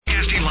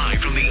Live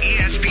from the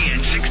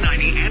ESPN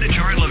 690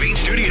 Anajar and Levine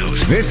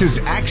studios. This is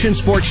Action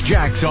Sports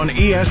Jax on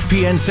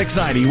ESPN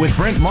 690 with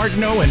Brent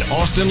Martineau and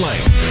Austin Lane.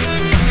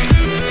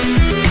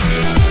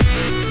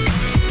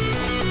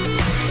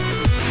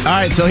 All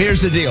right, so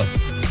here's the deal.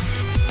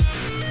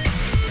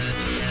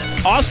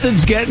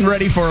 Austin's getting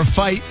ready for a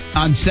fight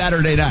on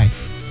Saturday night.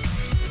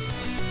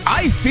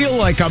 I feel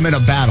like I'm in a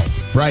battle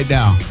right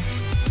now.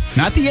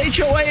 Not the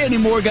HOA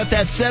anymore. Got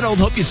that settled.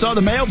 Hope you saw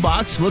the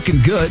mailbox.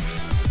 Looking good.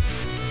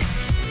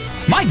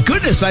 My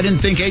goodness, I didn't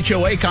think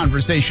HOA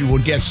conversation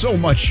would get so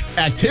much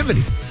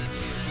activity.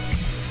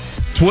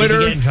 Twitter,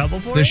 did you get in trouble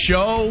for the it?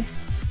 show.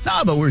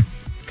 No, but we're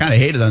kind of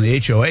hated on the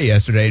HOA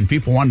yesterday, and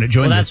people wanted to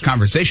join this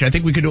conversation. I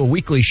think we could do a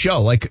weekly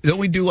show. Like, don't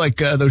we do like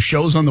those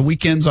shows on the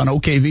weekends on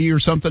OKV or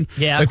something?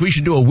 Yeah. Like, we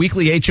should do a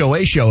weekly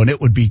HOA show, and it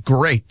would be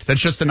great.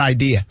 That's just an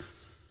idea.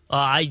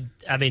 I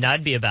mean,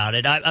 I'd be about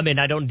it. I mean,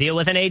 I don't deal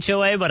with an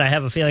HOA, but I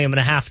have a feeling I'm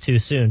going to have to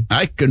soon.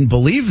 I couldn't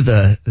believe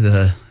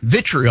the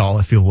vitriol,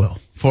 if you will,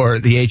 for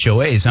the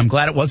HOAs. I'm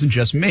glad it wasn't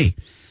just me.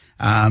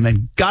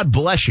 And God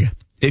bless you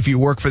if you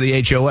work for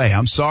the HOA.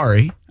 I'm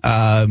sorry.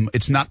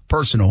 It's not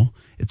personal.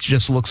 It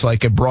just looks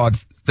like a broad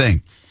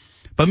thing.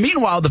 But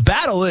meanwhile, the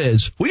battle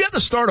is we have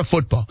the start of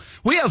football.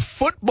 We have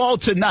football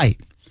tonight.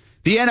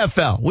 The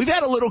NFL. We've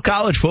had a little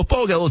college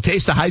football, got a little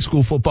taste of high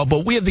school football,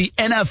 but we have the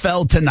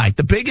NFL tonight.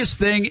 The biggest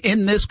thing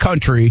in this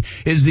country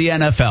is the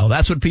NFL.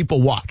 That's what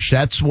people watch.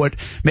 That's what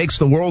makes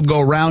the world go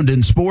round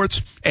in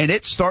sports. And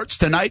it starts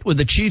tonight with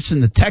the Chiefs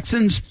and the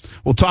Texans.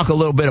 We'll talk a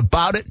little bit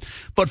about it.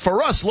 But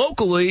for us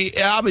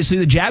locally, obviously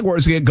the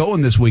Jaguars get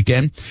going this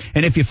weekend.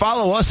 And if you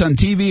follow us on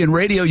TV and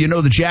radio, you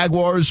know the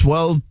Jaguars,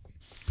 well,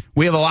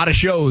 we have a lot of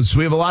shows.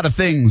 We have a lot of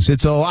things.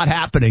 It's a lot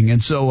happening.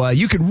 And so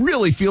you can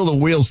really feel the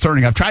wheels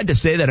turning. I've tried to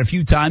say that a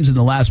few times in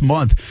the last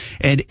month,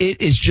 and it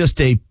is just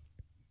a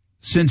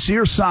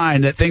sincere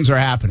sign that things are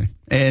happening.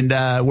 And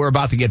we're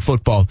about to get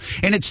football.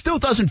 And it still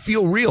doesn't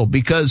feel real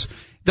because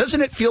doesn't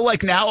it feel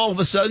like now all of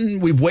a sudden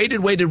we've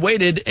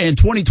waited, and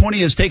 2020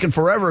 has taken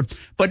forever,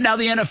 but now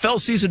the NFL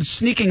season is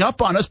sneaking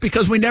up on us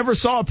because we never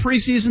saw a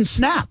preseason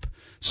snap.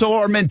 So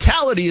our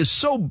mentality is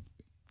so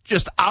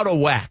just out of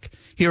whack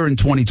here in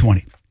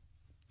 2020.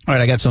 All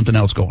right, I got something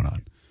else going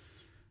on.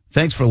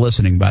 Thanks for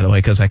listening, by the way,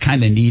 because I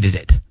kind of needed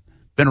it.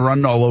 Been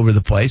running all over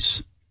the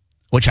place,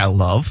 which I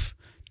love.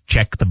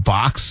 Check the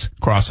box,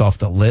 cross off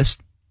the list.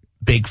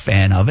 Big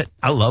fan of it.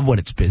 I love when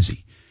it's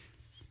busy.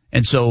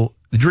 And so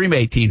the Dream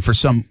 18, for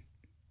some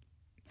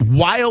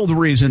wild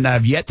reason that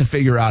I've yet to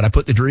figure out, I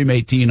put the Dream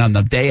 18 on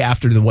the day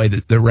after the way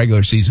that the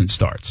regular season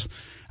starts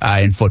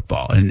in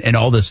football. And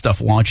all this stuff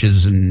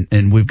launches,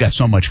 and we've got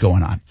so much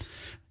going on.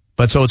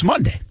 But so it's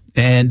Monday.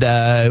 And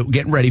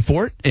getting ready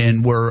for it,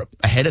 and we're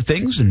ahead of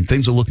things, and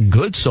things are looking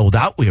good, sold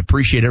out. We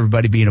appreciate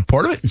everybody being a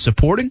part of it and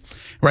supporting.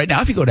 Right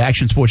now, if you go to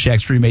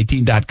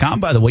ActionSportsJaxDream18.com,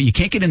 by the way, you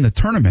can't get in the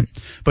tournament,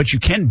 but you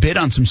can bid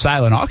on some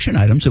silent auction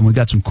items, and we've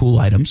got some cool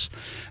items.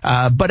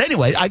 But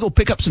anyway, I go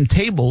pick up some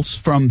tables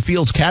from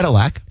Fields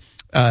Cadillac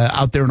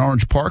out there in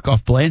Orange Park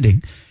off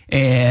Blanding,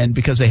 and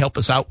because they help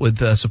us out with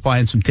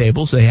supplying some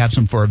tables, they have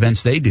some for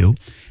events they do.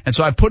 And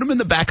so I put them in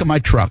the back of my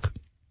truck,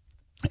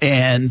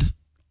 and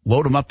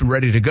load them up and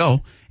ready to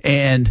go.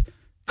 And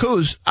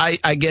Coos,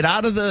 I get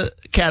out of the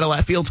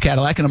Cadillac, Fields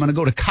Cadillac, and I'm going to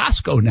go to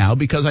Costco now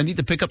because I need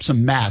to pick up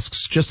some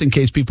masks just in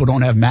case people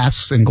don't have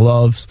masks and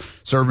gloves,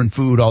 serving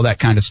food, all that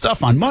kind of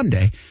stuff on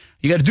Monday.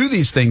 You got to do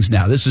these things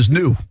now. This is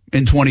new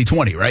in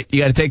 2020, right?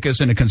 You got to take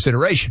this into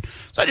consideration.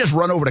 So I just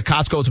run over to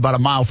Costco. It's about a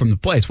mile from the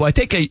place. Well, I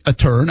take a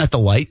turn at the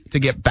light to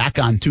get back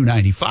on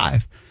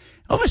 295.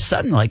 All of a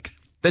sudden, like,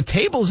 the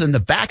tables in the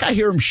back, I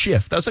hear them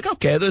shift. I was like,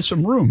 okay, there's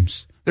some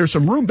rooms. There's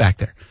some room back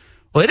there.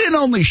 Well, it didn't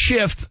only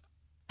shift.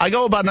 I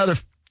go about another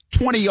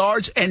 20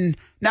 yards, and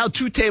now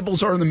two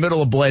tables are in the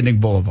middle of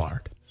Blanding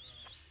Boulevard.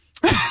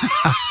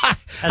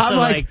 That's some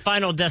like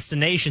Final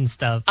Destination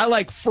stuff.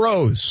 I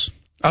froze.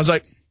 I was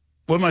like,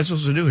 what am I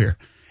supposed to do here?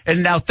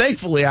 And now,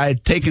 thankfully, I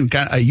had taken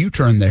kind of a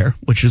U-turn there,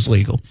 which is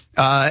legal,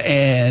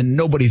 and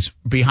nobody's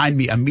behind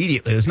me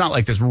immediately. It's not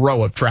like this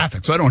row of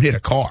traffic, so I don't hit a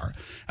car,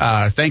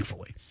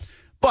 thankfully.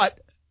 But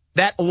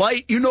that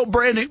light,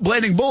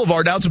 Blanding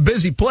Boulevard, now it's a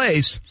busy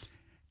place.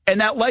 And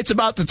that light's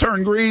about to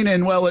turn green,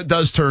 and, well, it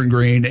does turn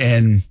green,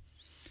 and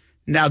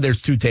now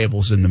there's two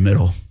tables in the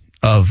middle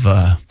of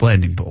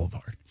Blanding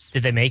Boulevard.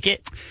 Did they make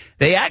it?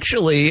 They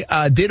actually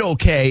did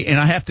okay, and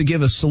I have to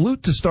give a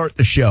salute to start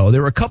the show.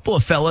 There were a couple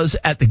of fellas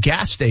at the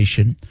gas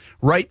station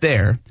right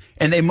there,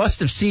 and they must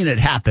have seen it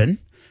happen.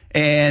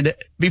 And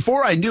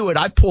before I knew it,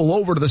 I pull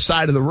over to the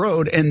side of the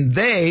road, and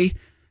they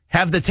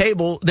have the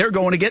table. They're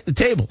going to get the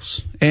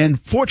tables. And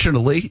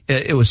fortunately,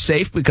 it was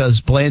safe because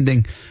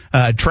Blanding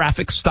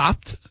traffic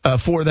stopped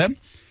for them.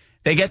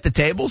 They get the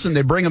tables and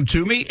they bring them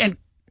to me. And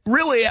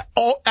really,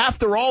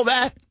 after all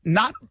that,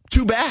 not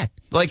too bad.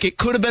 Like, it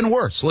could have been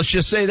worse. Let's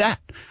just say that.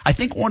 I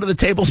think one of the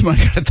tables might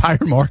have got a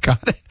tire mark on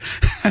it.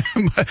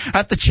 I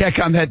have to check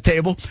on that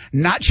table.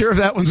 Not sure if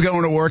that one's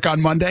going to work on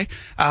Monday.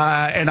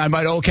 And I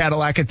might owe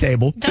Cadillac a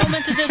table. Tell them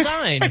it's a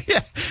design.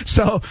 Yeah.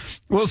 So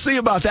we'll see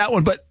about that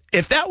one. But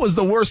if that was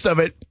the worst of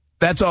it,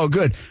 That's all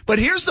good. But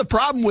here's the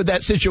problem with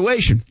that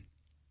situation.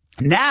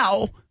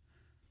 Now,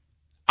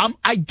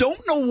 I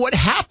don't know what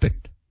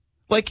happened.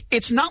 Like,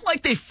 it's not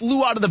like they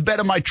flew out of the bed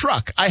of my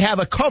truck. I have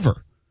a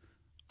cover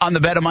on the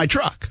bed of my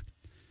truck.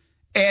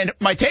 And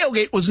my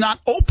tailgate was not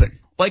open.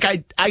 Like,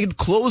 I had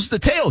closed the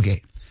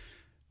tailgate.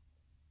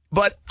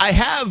 But I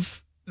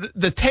have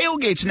the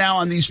tailgates now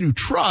on these new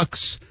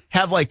trucks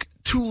have like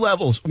 2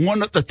 levels. One,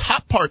 the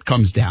top part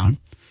comes down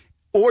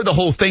or the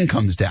whole thing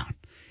comes down.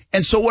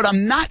 And so what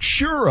I'm not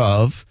sure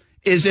of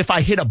is if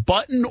I hit a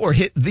button or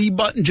hit the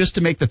button just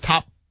to make the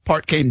top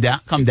part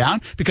come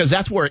down, because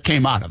that's where it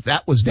came out of.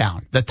 That was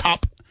down, the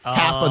top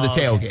half of the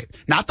tailgate.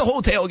 Okay. Not the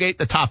whole tailgate,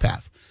 the top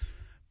half.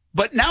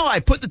 But now I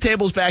put the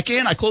tables back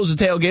in, I close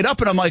the tailgate up,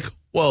 and I'm like,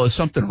 well, is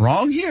something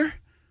wrong here?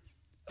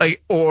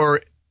 Like,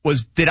 or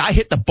did I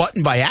hit the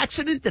button by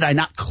accident? Did I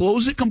not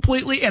close it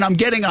completely? And I'm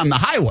getting on the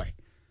highway.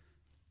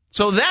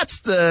 So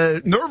that's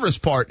the nervous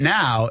part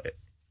now,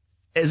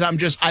 is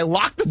I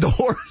locked the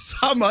doors.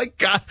 I'm like,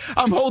 God,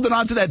 I'm holding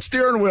on to that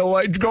steering wheel,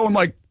 like going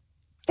like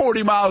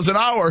 40 miles an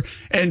hour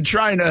and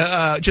trying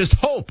to just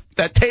hope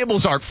that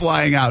tables aren't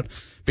flying out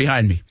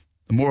behind me.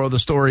 The moral of the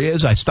story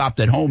is I stopped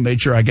at home,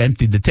 made sure I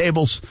emptied the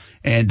tables,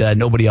 and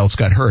nobody else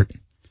got hurt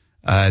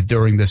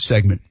during this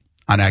segment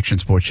on Action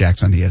Sports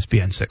Jacks on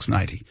ESPN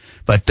 690.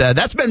 But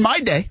that's been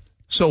my day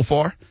so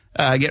far,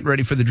 getting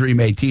ready for the Dream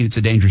 18. It's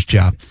a dangerous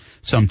job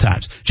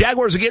sometimes.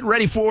 Jaguars are getting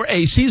ready for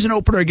a season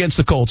opener against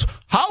the Colts.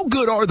 How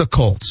good are the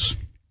Colts?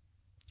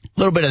 A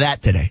little bit of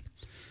that today.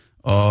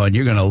 Oh, and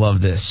you're going to love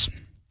this.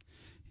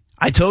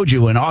 I told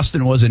you when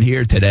Austin wasn't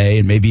here today,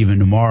 and maybe even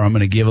tomorrow, I'm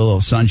going to give a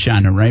little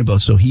sunshine and rainbow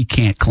so he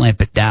can't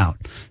clamp it down,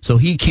 so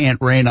he can't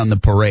rain on the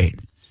parade.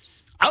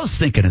 I was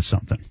thinking of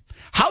something.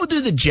 How do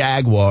the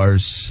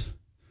Jaguars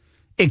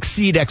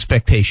exceed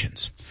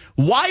expectations?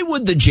 Why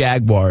would the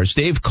Jaguars,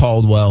 Dave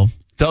Caldwell,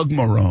 Doug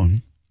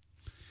Marrone,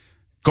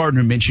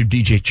 Gardner Minshew,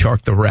 DJ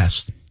Chark, the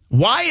rest,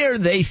 why are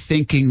they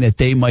thinking that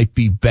they might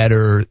be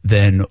better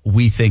than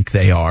we think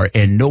they are?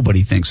 And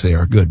nobody thinks they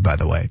are good, by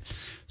the way.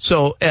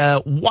 So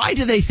why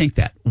do they think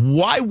that?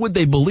 Why would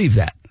they believe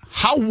that?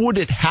 How would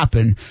it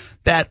happen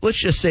that, let's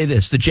just say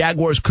this, the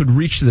Jaguars could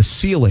reach the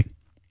ceiling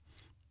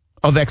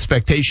of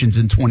expectations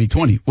in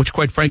 2020, which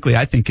quite frankly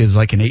I think is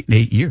like an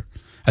 8-8 year.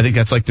 I think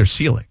that's like their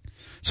ceiling.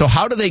 So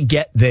how do they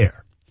get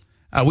there?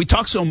 We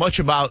talked so much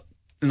about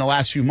in the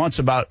last few months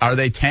about, are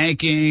they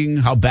tanking?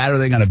 How bad are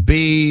they going to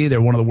be? They're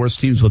one of the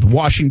worst teams with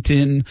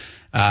Washington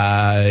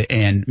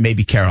and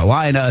maybe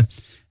Carolina.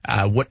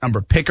 What number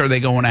pick are they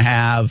going to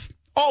have?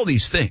 All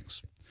these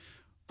things.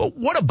 But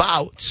what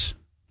about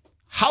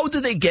how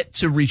do they get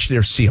to reach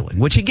their ceiling?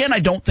 Which, again, I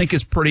don't think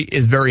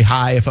is very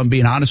high, if I'm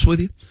being honest with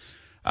you.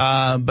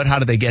 But how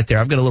do they get there?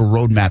 I've got a little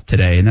roadmap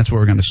today, and that's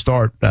where we're going to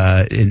start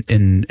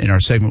in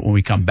our segment when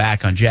we come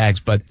back on Jags.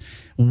 But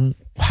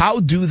how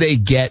do they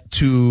get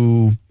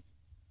to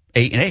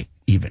 8-8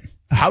 even?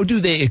 How do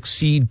they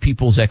exceed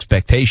people's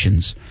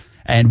expectations?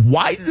 And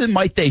why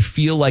might they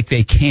feel like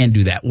they can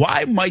do that?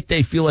 Why might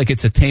they feel like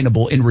it's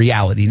attainable in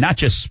reality? Not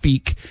just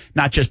speak,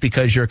 not just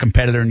because you're a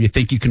competitor and you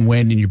think you can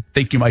win and you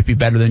think you might be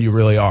better than you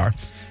really are.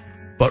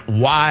 But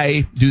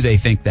why do they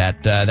think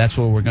that? That's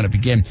where we're going to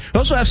begin. We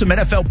also have some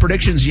NFL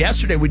predictions.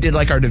 Yesterday we did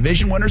like our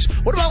division winners.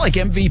 What about like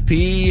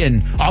MVP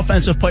and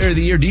offensive player of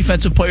the year,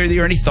 defensive player of the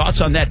year? Any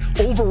thoughts on that?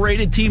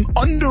 Overrated team,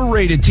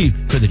 underrated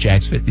team. Could the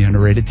Jags fit the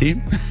underrated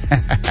team?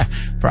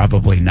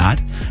 Probably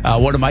not.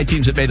 One of my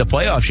teams that made the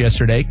playoffs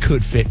yesterday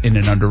could fit in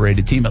an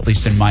underrated team, at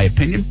least in my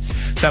opinion.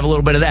 So have a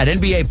little bit of that.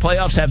 NBA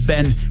playoffs have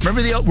been,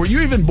 were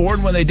you even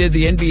born when they did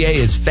the NBA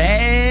is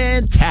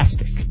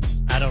fantastic?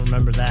 I don't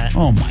remember that.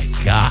 Oh, my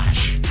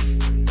gosh.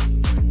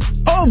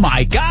 Oh,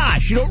 my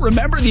gosh. You don't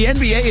remember the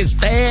NBA is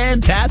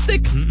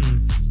fantastic?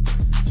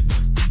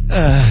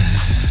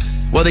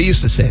 Well, they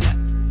used to say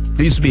that.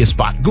 There used to be a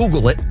spot.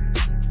 Google it,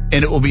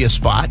 and it will be a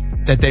spot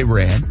that they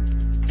ran.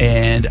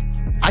 And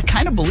I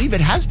kind of believe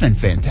it has been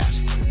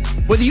fantastic.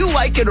 Whether you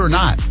like it or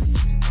not,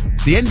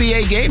 the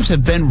NBA games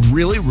have been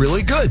really,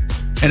 really good.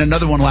 And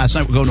another one last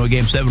night. We're going to a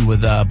Game 7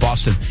 with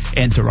Boston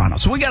and Toronto.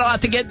 So we got a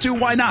lot to get to.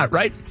 Why not,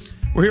 right?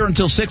 We're here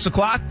until 6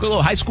 o'clock. A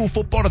little high school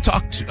football to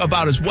talk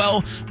about as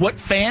well. What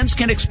fans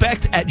can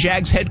expect at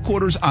Jags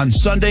headquarters on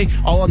Sunday.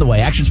 All on the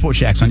way. Action Sports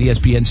Jacks on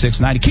ESPN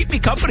 690. Keep me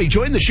company.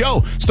 Join the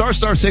show. Star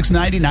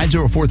 690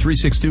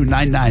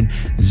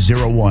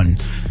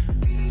 904-362-9901.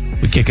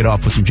 We kick it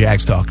off with some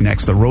Jags talk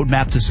next. The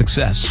roadmap to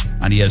success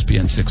on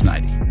ESPN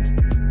 690.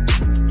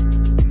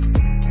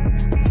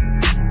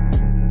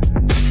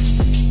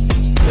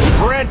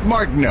 Brent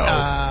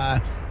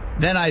Martineau.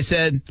 Then I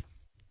said,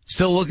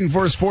 still looking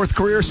for his 4th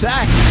career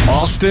sack.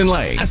 Austin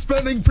Lane. I'm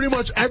spending pretty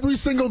much every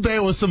single day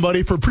with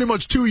somebody for pretty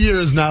much 2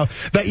 years now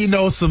that you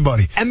know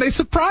somebody. And they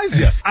surprise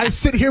you. I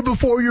sit here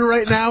before you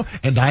right now,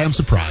 and I am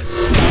surprised.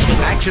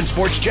 Action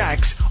Sports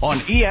Jacks on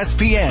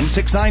ESPN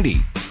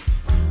 690.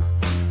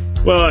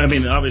 Well, I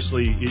mean,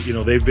 obviously, you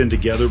know, they've been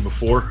together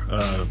before.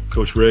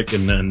 Coach Rick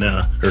and then,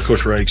 or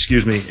Coach Wright,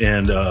 excuse me,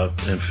 and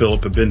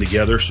Philip have been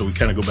together. So we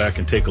kind of go back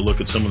and take a look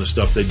at some of the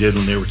stuff they did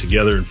when they were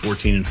together in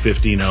 14 and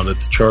 15 out at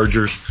the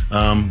Chargers.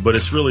 But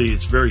it's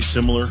very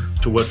similar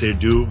to what they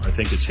do. I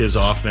think it's his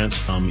offense.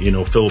 You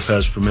know, Philip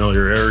has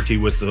familiarity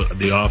with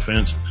the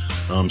offense.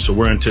 So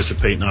we're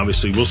anticipating,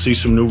 obviously, we'll see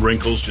some new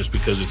wrinkles just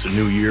because it's a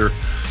new year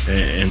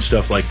and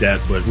stuff like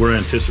that. But we're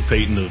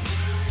anticipating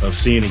of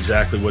seeing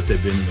exactly what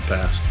they've been in the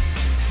past.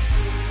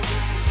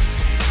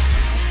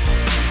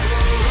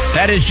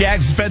 That is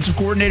Jags defensive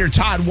coordinator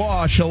Todd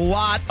Wash. A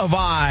lot of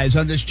eyes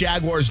on this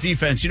Jaguars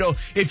defense. You know,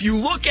 if you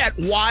look at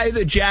why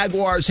the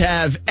Jaguars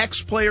have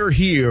X player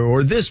here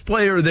or this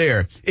player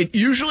there, it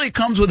usually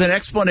comes with an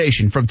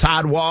explanation from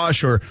Todd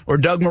Wash or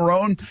Doug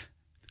Marrone.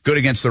 Good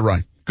against the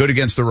run. Good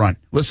against the run.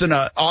 Listen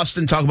to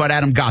Austin talk about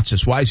Adam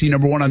Gotsis. Why is he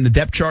number one on the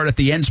depth chart at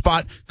the end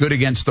spot? Good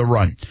against the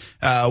run.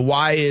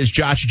 Why is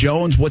Josh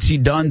Jones? What's he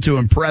done to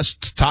impress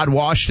Todd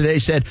Wash today?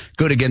 Said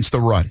good against the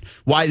run.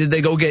 Why did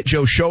they go get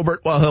Joe Schobert?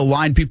 Well, he'll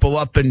line people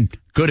up and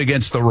good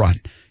against the run.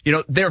 You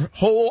know, their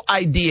whole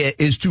idea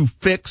is to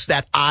fix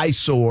that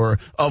eyesore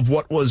of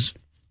what was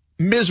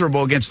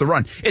miserable against the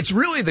run. It's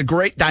really the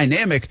great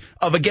dynamic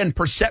of, again,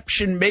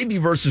 perception maybe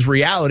versus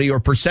reality,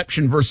 or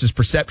perception versus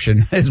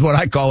perception is what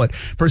I call it.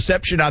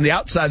 Perception on the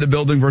outside of the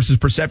building versus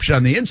perception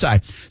on the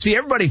inside. See,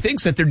 everybody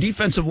thinks that their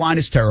defensive line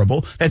is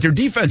terrible, that their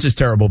defense is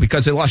terrible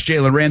because they lost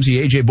Jalen Ramsey,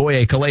 A.J.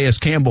 Boye, Calais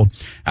Campbell,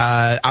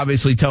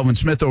 obviously Telvin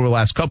Smith over the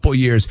last couple of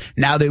years.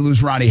 Now they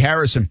lose Ronnie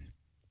Harrison.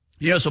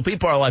 You know, so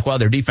people are like, well,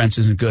 their defense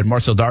isn't good.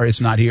 Marcel Darius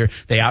not here.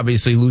 They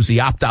obviously lose the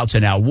opt-outs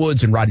in Al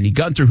Woods and Rodney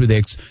Gunter, who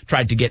they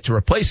tried to get to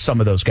replace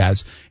some of those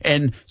guys.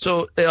 And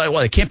so they're like,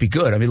 well, it can't be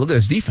good. I mean, look at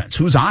this defense.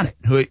 Who's on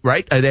it?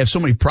 Right? They have so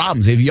many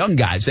problems. They have young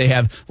guys. They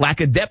have lack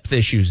of depth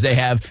issues. They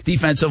have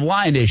defensive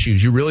line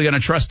issues. You're really going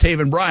to trust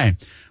Taven Bryan?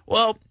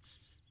 Well,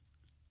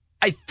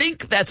 I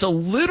think that's a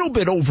little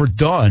bit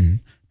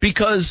overdone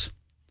because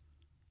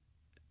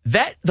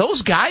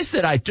those guys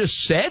that I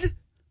just said,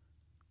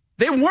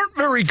 they weren't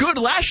very good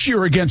last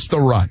year against the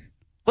run.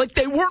 Like,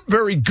 they weren't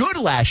very good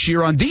last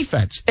year on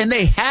defense, and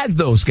they had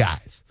those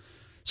guys.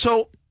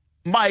 So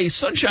my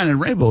sunshine and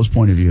rainbows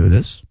point of view of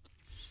this,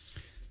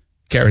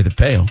 carry the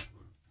pail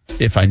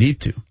if I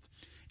need to,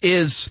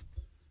 is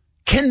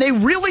can they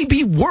really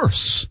be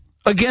worse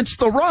against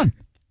the run?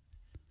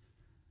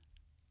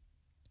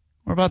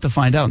 We're about to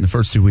find out in the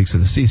first 2 weeks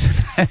of the season.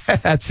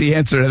 That's the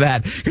answer to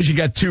that, because you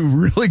got two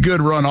really good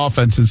run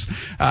offenses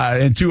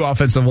and two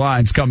offensive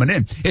lines coming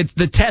in.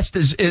 The test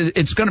is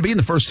it's going to be in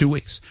the first 2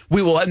 weeks.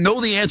 We will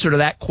know the answer to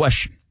that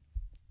question.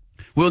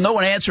 We'll know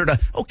an answer to,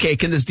 okay,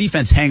 can this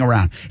defense hang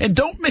around? And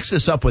don't mix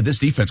this up with this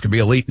defense could be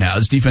elite now.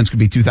 This defense could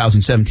be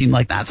 2017.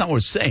 Like, that's not what we're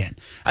saying.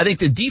 I think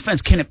the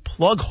defense can't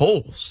plug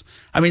holes.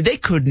 I mean, they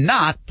could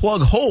not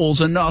plug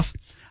holes enough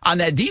on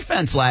that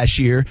defense last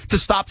year to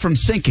stop from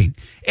sinking.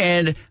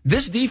 And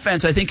this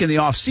defense, I think in the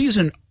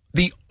offseason,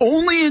 the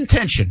only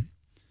intention,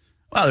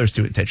 well, there's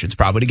two intentions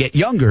probably, to get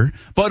younger,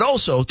 but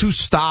also to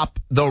stop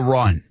the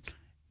run.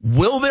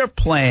 Will their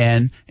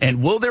plan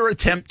and will their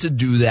attempt to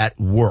do that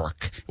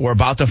work? We're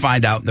about to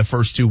find out in the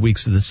first 2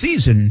 weeks of the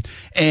season.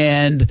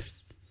 And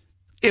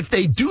if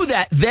they do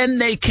that, then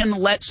they can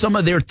let some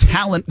of their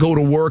talent go to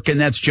work, and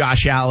that's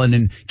Josh Allen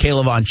and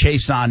K'Lavon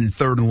Chaisson in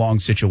third and long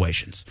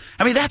situations.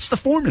 I mean, that's the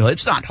formula.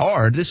 It's not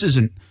hard. This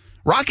isn't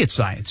rocket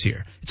science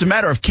here. It's a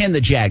matter of can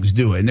the Jags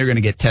do it, and they're going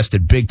to get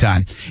tested big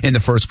time in the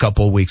first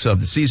couple of weeks of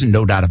the season,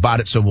 no doubt about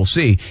it. So we'll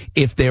see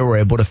if they were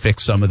able to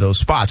fix some of those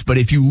spots. But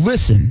if you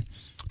listen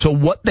to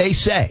what they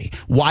say,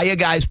 why a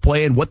guy's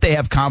playing, what they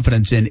have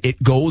confidence in,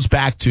 it goes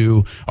back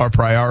to our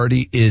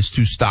priority is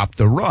to stop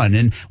the run.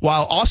 And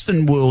while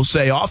Austin will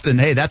say often,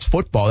 hey, that's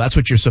football, that's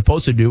what you're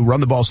supposed to do, run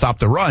the ball, stop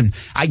the run,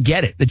 I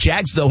get it. The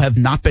Jags, though, have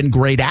not been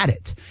great at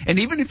it. And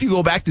even if you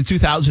go back to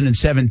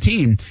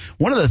 2017,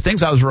 one of the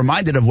things I was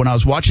reminded of when I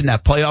was watching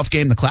that playoff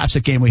game, the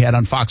classic game we had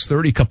on Fox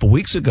 30 a couple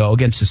weeks ago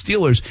against the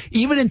Steelers,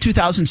 even in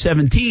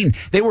 2017,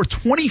 they were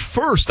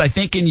 21st, I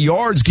think, in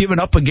yards given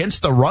up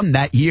against the run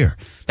that year.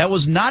 That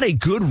was not a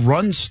good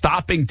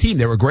run-stopping team.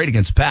 They were great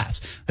against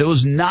pass. It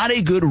was not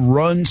a good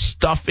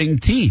run-stuffing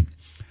team.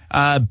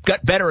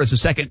 Got better as the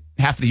second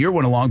half of the year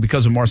went along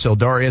because of Marcel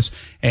Darius.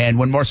 And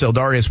when Marcel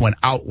Darius went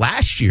out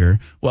last year,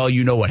 well,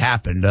 you know what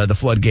happened. The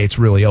floodgates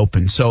really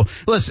opened. So,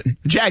 listen,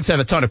 the Jags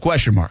have a ton of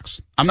question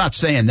marks. I'm not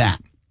saying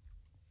that.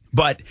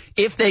 But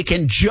if they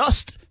can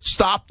just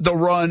stop the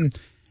run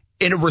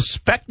in a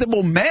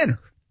respectable manner,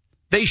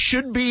 they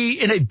should be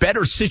in a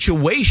better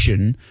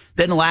situation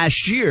than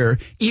last year,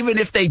 even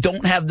if they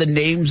don't have the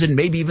names and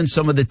maybe even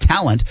some of the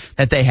talent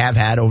that they have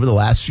had over the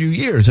last few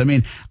years. I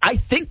mean, I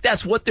think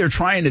that's what they're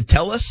trying to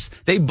tell us.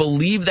 They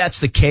believe that's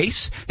the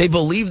case. They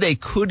believe they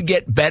could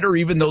get better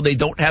even though they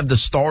don't have the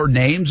star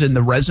names and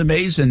the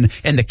resumes and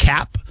the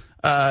cap,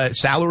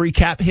 salary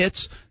cap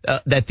hits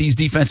that these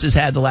defenses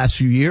had the last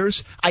few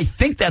years. I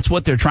think that's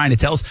what they're trying to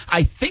tell us.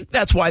 I think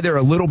that's why they're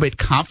a little bit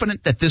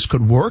confident that this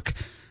could work.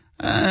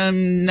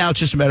 Now it's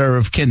just a matter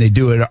of, can they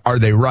do it? Are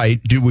they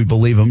right? Do we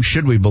believe them?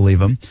 Should we believe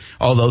them?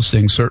 All those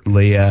things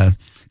certainly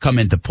come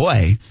into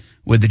play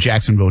with the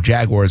Jacksonville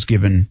Jaguars,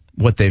 given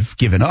what they've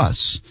given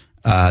us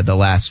the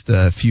last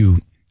few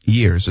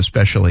years,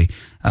 especially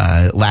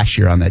last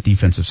year on that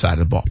defensive side of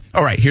the ball.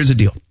 All right, here's the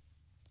deal.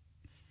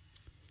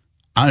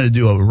 I'm going to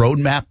do a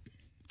roadmap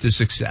to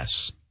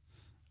success.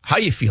 How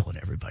you feeling,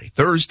 everybody?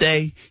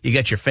 Thursday, you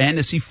got your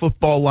fantasy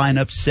football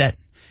lineup set.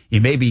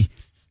 You maybe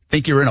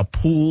think you're in a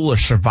pool, a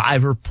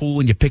survivor pool,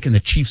 and you're picking the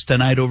Chiefs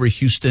tonight over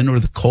Houston or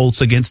the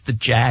Colts against the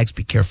Jags.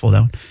 Be careful,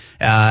 though.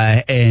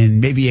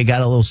 And maybe you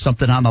got a little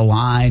something on the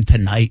line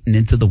tonight and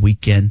into the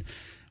weekend.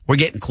 We're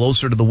getting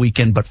closer to the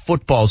weekend, but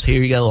football's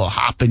here. You got a little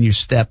hop in your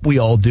step. We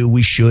all do.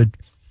 We should.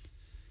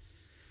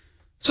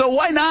 So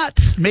why not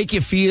make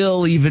you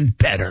feel even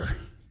better?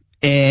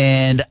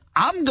 And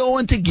I'm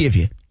going to give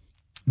you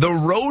the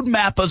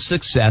roadmap of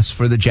success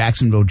for the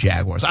Jacksonville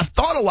Jaguars. I've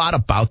thought a lot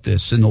about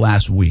this in the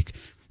last week.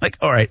 Like,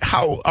 all right,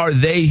 how are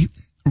they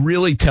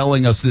really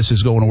telling us this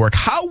is going to work?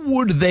 How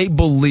would they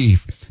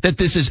believe that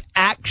this is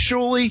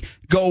actually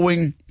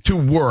going to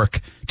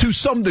work to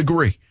some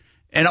degree?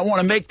 And I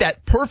want to make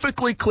that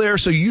perfectly clear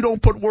so you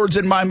don't put words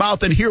in my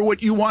mouth and hear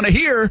what you want to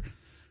hear.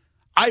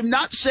 I'm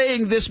not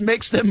saying this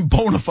makes them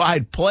bona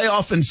fide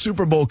playoff and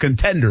Super Bowl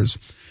contenders.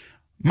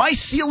 My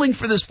ceiling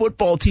for this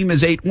football team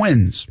is 8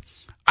 wins.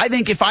 I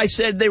think if I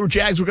said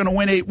Jags were going to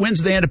win 8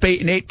 wins, they end up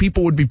 8-8,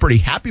 people would be pretty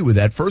happy with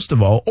that, first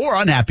of all, or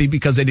unhappy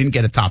because they didn't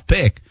get a top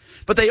pick.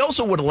 But they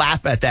also would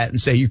laugh at that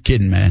and say, you're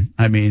kidding, man.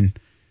 I mean,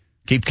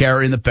 keep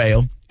carrying the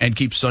pail and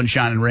keep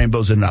sunshine and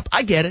rainbows in it up.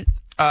 I get it.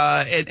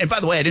 And by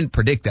the way, I didn't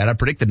predict that. I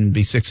predicted them to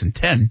be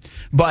 6-10.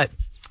 But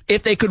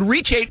if they could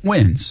reach 8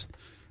 wins,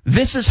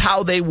 this is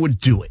how they would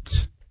do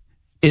it,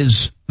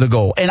 is the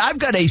goal. And I've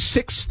got a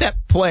 6-step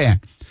plan.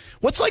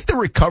 What's like the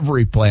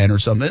recovery plan or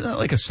something? Isn't that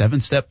like a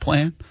 7-step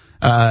plan?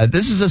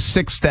 This is a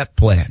 6-step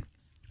plan.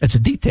 It's a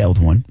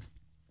detailed one.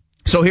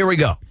 So here we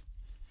go.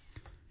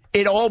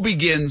 It all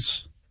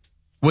begins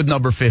with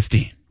number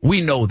 15.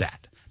 We know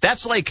that.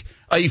 That's like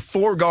a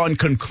foregone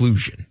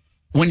conclusion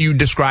when you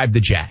describe the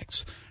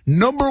Jags.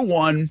 Number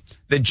 1,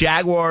 the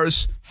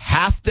Jaguars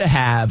have to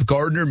have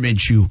Gardner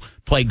Minshew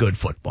play good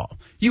football.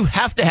 You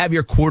have to have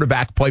your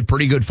quarterback play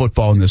pretty good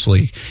football in this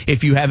league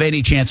if you have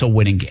any chance of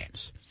winning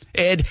games.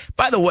 And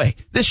by the way,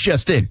 this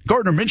just in,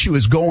 Gardner Minshew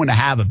is going to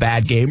have a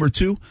bad game or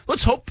two.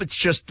 Let's hope it's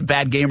just a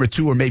bad game or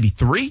 2 or maybe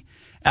 3.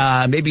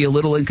 Maybe a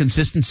little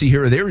inconsistency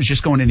here or there. He's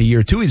just going into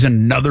year 2. He's in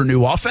another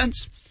new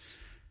offense.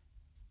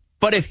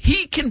 But if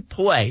he can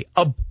play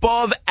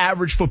above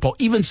average football,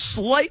 even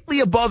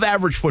slightly above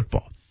average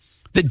football,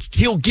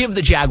 he'll give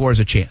the Jaguars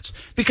a chance.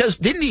 Because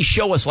didn't he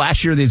show us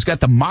last year that he's got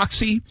the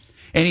moxie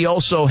and he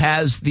also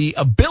has the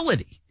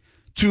ability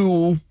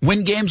to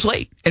win games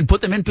late and put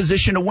them in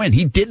position to win?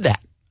 He did that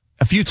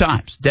a few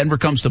times. Denver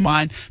comes to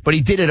mind, but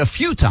he did it a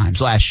few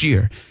times last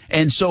year.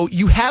 And so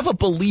you have a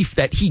belief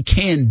that he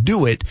can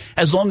do it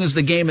as long as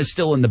the game is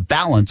still in the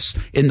balance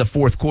in the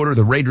fourth quarter.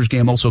 The Raiders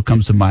game also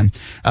comes to mind,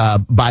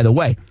 by the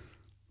way.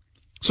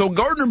 So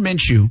Gardner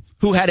Minshew,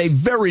 who had a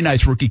very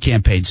nice rookie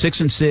campaign,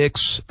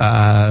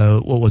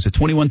 6-6,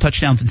 21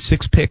 touchdowns and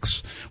 6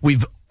 picks.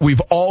 We've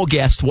all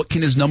guessed what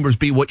can his numbers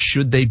be, what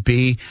should they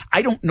be.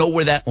 I don't know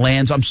where that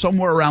lands. I'm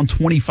somewhere around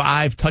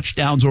 25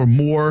 touchdowns or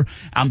more.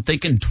 I'm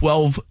thinking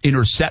 12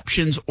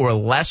 interceptions or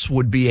less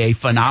would be a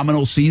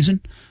phenomenal season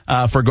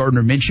for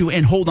Gardner Minshew,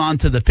 and hold on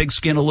to the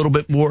pigskin a little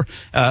bit more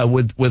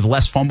with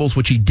less fumbles,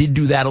 which he did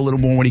do that a little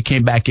more when he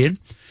came back in.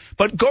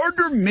 But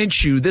Gardner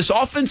Minshew, this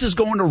offense is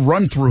going to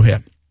run through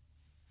him.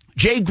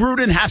 Jay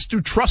Gruden has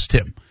to trust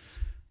him,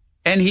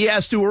 and he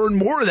has to earn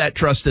more of that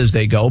trust as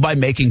they go by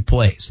making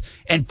plays.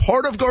 And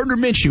part of Gardner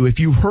Minshew, if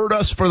you heard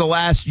us for the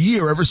last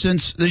year, ever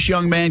since this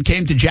young man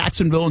came to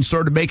Jacksonville and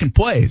started making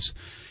plays,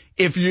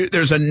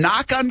 there's a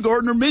knock on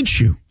Gardner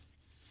Minshew,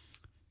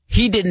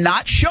 he did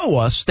not show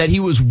us that he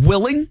was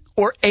willing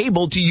or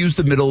able to use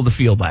the middle of the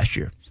field last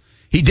year.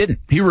 He didn't.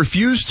 He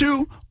refused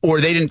to,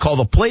 or they didn't call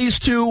the plays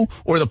to,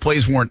 or the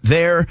plays weren't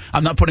there.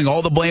 I'm not putting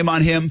all the blame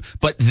on him,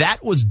 but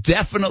that was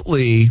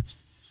definitely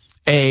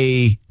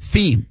a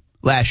theme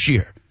last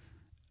year.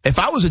 If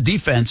I was a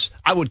defense,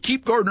 I would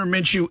keep Gardner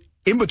Minshew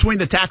in between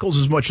the tackles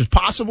as much as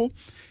possible,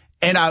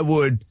 and I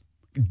would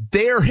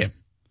dare him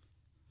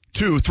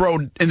to throw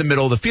in the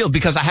middle of the field,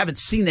 because I haven't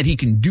seen that he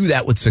can do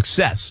that with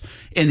success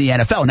in the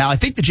NFL. Now, I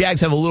think the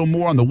Jags have a little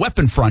more on the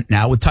weapon front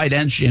now with tight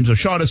ends James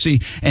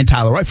O'Shaughnessy and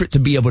Tyler Eifert to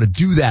be able to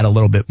do that a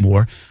little bit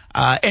more.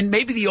 And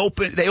maybe they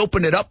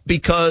open it up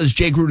because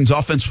Jay Gruden's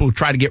offense will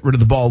try to get rid of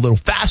the ball a little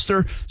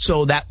faster,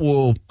 so that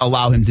will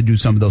allow him to do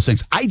some of those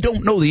things. I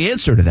don't know the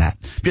answer to that.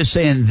 Just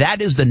saying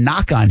that is the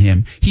knock on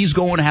him. He's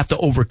going to have to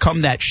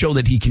overcome that, show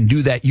that he can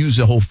do that, use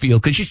the whole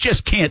field, because you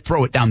just can't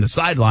throw it down the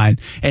sideline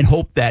and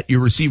hope that your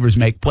receivers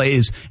make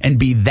plays and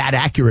be that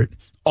accurate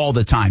all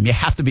the time. You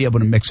have to be able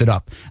to mix it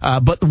up.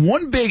 But the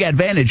one big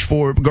advantage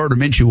for Gardner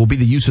Minshew will be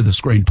the use of the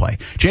screenplay.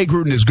 Jay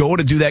Gruden is going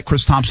to do that.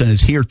 Chris Thompson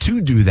is here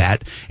to do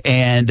that.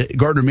 And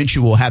Gardner Minshew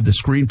will have the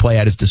screenplay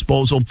at his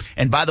disposal.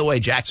 And by the way,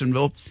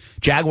 Jacksonville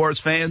Jaguars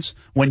fans,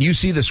 when you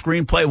see the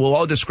screenplay, we'll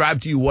all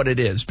describe to you what it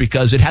is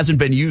because it hasn't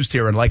been used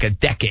here in like a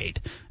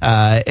decade.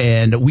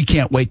 And we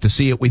can't wait to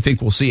see it. We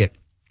think we'll see it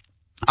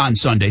on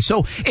Sunday.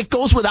 So it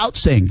goes without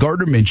saying,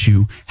 Gardner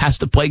Minshew has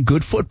to play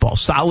good football,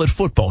 solid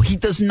football. He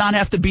does not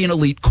have to be an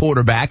elite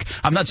quarterback.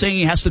 I'm not saying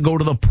he has to go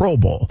to the Pro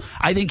Bowl.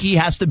 I think he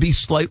has to be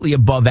slightly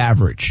above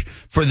average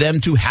for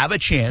them to have a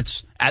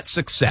chance at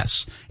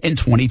success in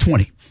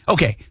 2020.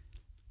 Okay,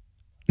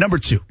 number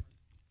 2.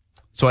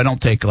 So I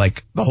don't take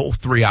like the whole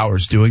 3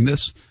 hours doing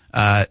this.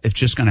 It's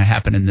just going to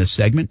happen in this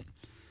segment.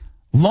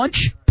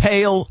 Lunch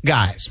pail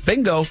guys.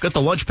 Bingo. Got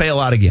the lunch pail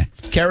out again.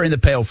 Carrying the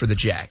pail for the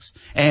Jags.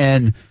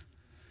 And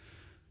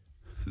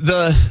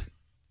the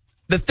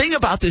thing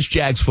about this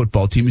Jags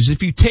football team is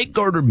if you take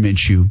Gardner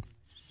Minshew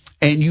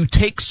and you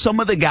take some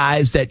of the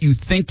guys that you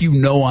think you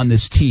know on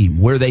this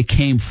team, where they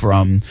came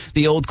from,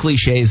 the old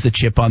cliches, the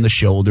chip on the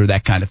shoulder,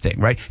 that kind of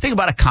thing, right? Think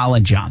about a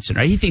Colin Johnson,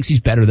 right? He thinks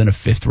he's better than a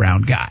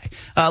 5th-round guy.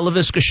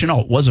 Laviska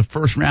Shenault was a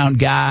 1st-round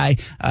guy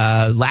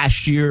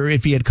last year.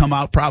 If he had come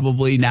out,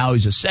 probably now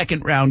he's a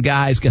 2nd-round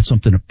guy. He's got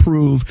something to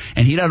prove,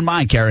 and he doesn't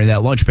mind carrying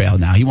that lunch pail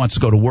now. He wants to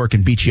go to work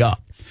and beat you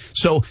up.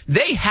 So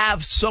they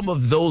have some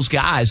of those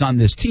guys on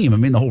this team. I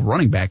mean, the whole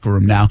running back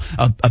room now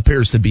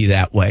appears to be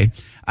that way.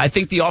 I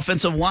think the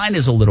offensive line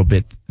is a little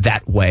bit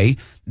that way.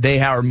 They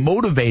are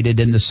motivated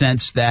in the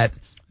sense that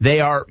they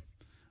are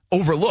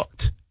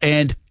overlooked.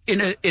 And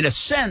in a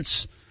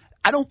sense,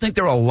 I don't think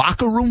they're a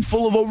locker room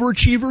full of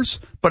overachievers,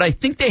 but I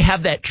think they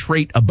have that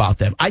trait about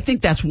them. I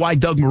think that's why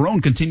Doug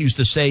Marrone continues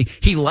to say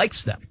he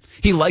likes them.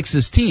 He likes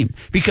his team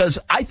because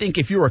I think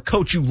if you're a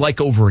coach, you like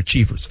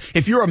overachievers.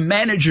 If you're a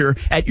manager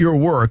at your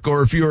work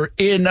or if you're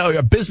in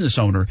a business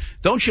owner,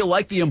 don't you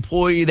like the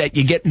employee that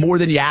you get more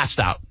than you asked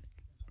out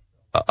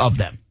of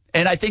them?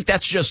 And I think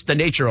that's just the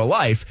nature of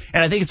life.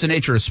 And I think it's the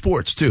nature of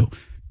sports too.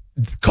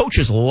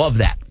 Coaches love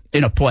that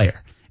in a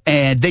player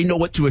and they know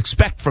what to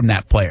expect from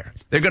that player.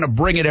 They're going to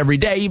bring it every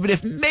day, even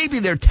if maybe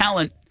their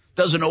talent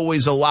doesn't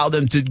always allow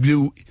them to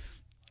do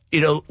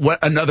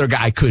what another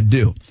guy could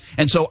do.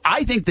 And so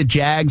I think the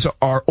Jags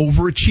are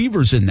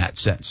overachievers in that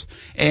sense.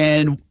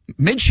 And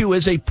Minshew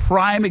is a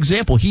prime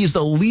example. He is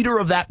the leader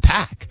of that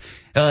pack.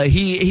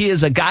 He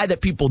is a guy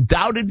that people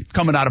doubted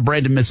coming out of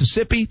Brandon,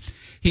 Mississippi.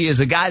 He is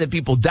a guy that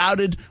people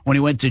doubted when he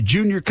went to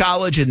junior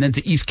college and then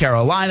to East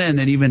Carolina and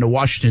then even to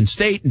Washington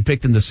State and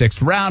picked in the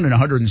 6th round and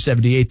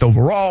 178th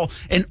overall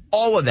and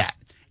all of that.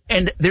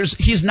 And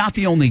he's not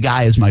the only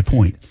guy is my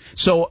point.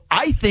 So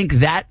I think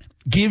that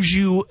gives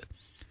you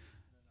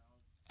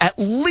at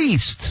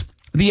least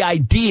the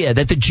idea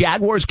that the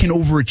Jaguars can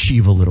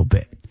overachieve a little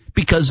bit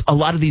because a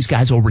lot of these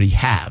guys already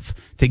have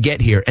to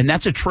get here. And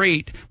that's a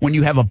trait when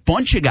you have a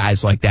bunch of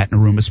guys like that in a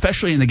room,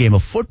 especially in the game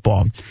of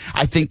football,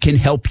 I think can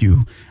help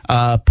you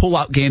pull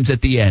out games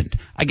at the end.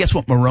 I guess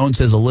what Marrone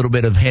says a little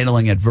bit of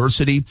handling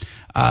adversity.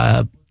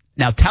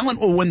 Now, talent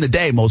will win the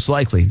day, most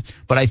likely,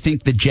 but I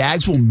think the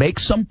Jags will make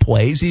some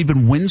plays,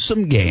 even win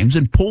some games,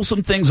 and pull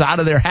some things out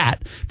of their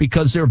hat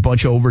because they're a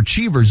bunch of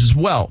overachievers as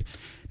well.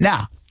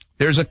 Now,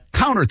 there's a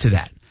counter to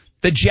that.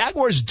 The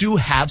Jaguars do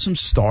have some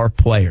star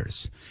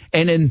players.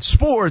 And in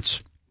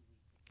sports,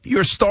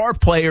 your star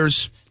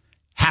players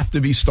have to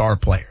be star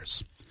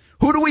players.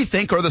 Who do we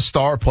think are the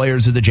star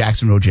players of the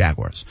Jacksonville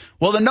Jaguars?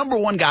 Well, the number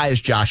 1 guy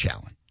is Josh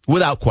Allen,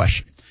 without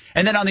question.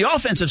 And then on the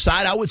offensive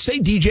side, I would say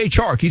DJ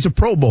Chark. He's a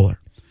Pro Bowler.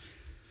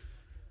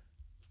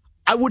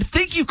 I would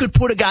think you could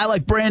put a guy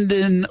like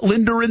Brandon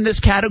Linder in this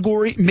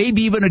category,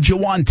 maybe even a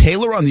Jawan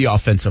Taylor on the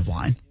offensive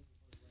line.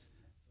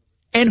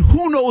 And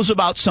who knows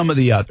about some of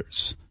the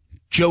others?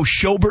 Joe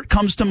Schobert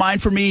comes to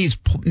mind for me. He's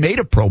made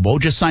a Pro Bowl,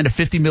 just signed a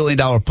 $50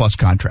 million plus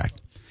contract.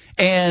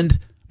 And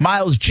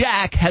Miles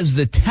Jack has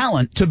the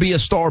talent to be a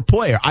star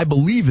player. I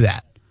believe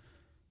that.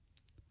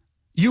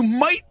 You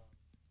might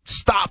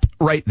stop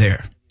right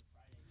there.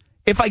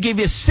 If I give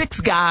you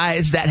 6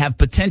 guys that have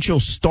potential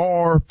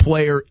star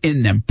player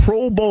in them,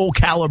 Pro Bowl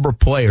caliber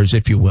players,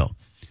 if you will,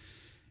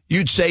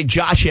 you'd say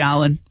Josh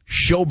Allen,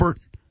 Schobert,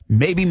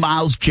 maybe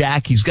Miles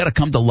Jack. He's got to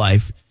come to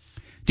life.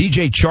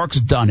 DJ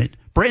Chark's done it.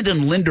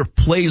 Brandon Linder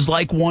plays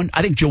like one.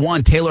 I think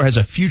Jawan Taylor has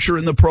a future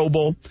in the Pro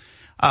Bowl.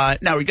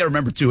 Now, you got to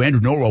remember, too,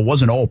 Andrew Norwell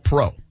wasn't all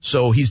pro,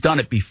 so he's done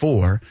it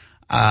before.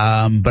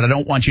 But I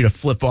don't want you to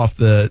flip off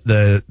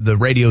the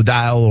radio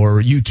dial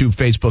or YouTube,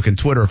 Facebook, and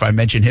Twitter if I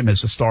mention him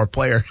as a star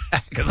player,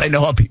 because I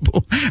know how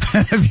people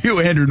view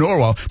Andrew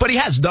Norwell. But he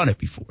has done it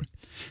before.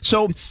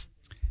 So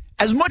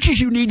as much as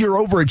you need your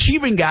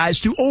overachieving guys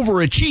to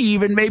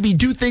overachieve and maybe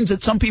do things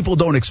that some people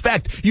don't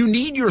expect, you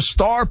need your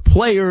star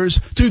players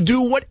to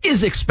do what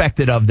is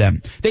expected of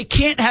them. They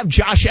can't have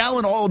Josh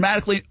Allen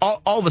automatically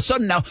all of a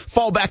sudden now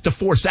fall back to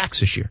 4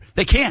 sacks this year.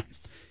 They can't.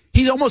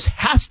 He almost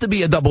has to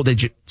be a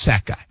double-digit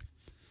sack guy.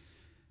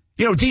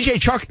 You know, DJ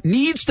Chark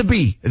needs to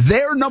be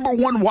their number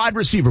one wide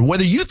receiver.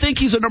 Whether you think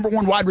he's a number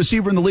one wide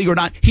receiver in the league or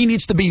not, he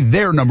needs to be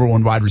their number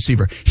one wide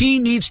receiver. He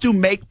needs to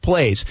make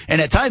plays,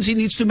 and at times he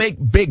needs to make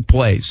big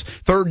plays.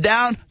 Third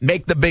down,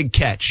 make the big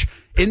catch.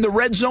 In the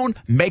red zone,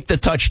 make the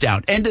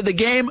touchdown. End of the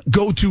game,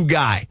 go-to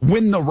guy.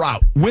 Win the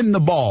route. Win the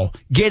ball.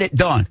 Get it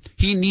done.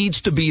 He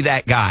needs to be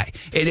that guy.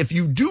 And if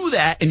you do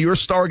that and your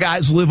star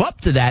guys live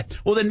up to that,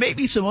 well, then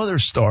maybe some other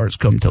stars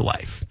come to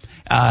life.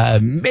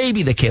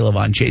 Maybe the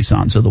Kayvon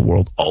Chaisons of the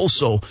world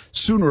also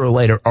sooner or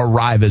later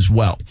arrive as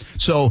well.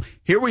 So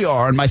here we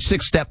are on my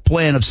 6-step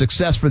plan of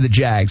success for the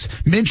Jags.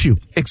 Minshew,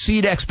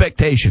 exceed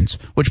expectations,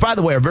 which, by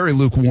the way, are very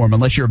lukewarm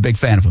unless you're a big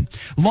fan of them.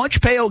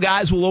 Lunch pail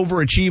guys will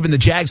overachieve, and the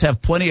Jags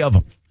have plenty of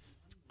them.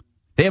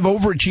 They have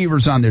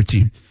overachievers on their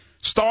team.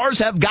 Stars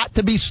have got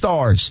to be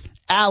stars.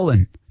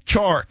 Allen,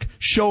 Chark,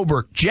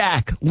 Schobert,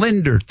 Jack,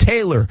 Linder,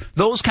 Taylor,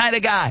 those kind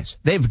of guys.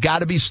 They've got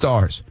to be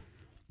stars.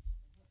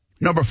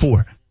 Number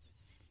 4.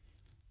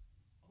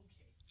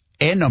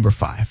 And number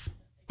 5,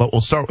 but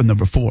we'll start with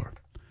number 4.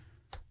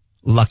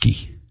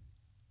 Lucky.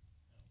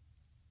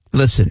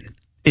 Listen,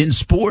 in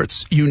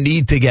sports, you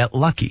need to get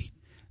lucky.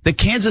 The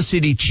Kansas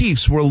City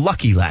Chiefs were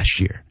lucky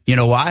last year. You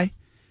know why?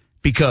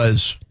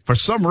 Because for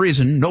some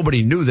reason,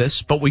 nobody knew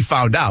this, but we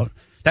found out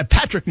that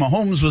Patrick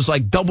Mahomes was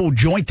like double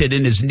jointed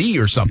in his knee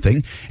or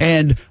something,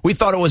 and we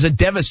thought it was a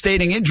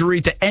devastating injury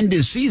to end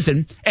his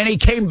season, and he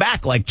came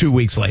back like 2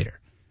 weeks later.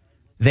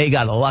 They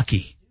got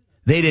lucky.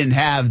 They didn't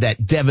have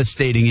that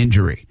devastating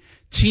injury.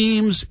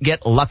 Teams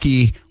get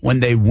lucky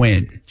when they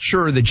win.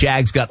 Sure, the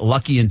Jags got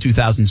lucky in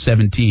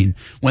 2017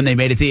 when they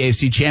made it to the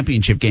AFC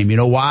Championship game. You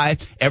know why?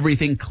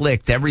 Everything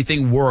clicked.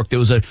 Everything worked. There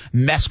was a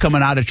mess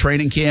coming out of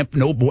training camp.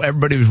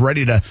 Everybody was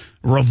ready to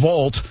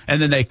revolt,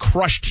 and then they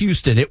crushed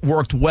Houston. It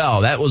worked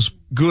well. That was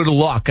good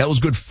luck. That was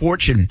good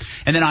fortune.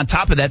 And then on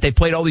top of that, they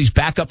played all these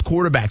backup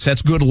quarterbacks.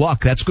 That's good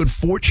luck. That's good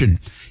fortune.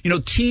 You know,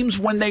 teams,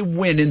 when they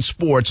win in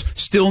sports,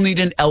 still need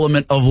an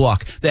element of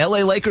luck. The LA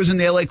Lakers and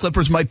the LA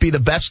Clippers might be the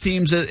best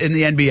teams in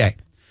the NBA,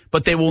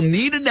 but they will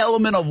need an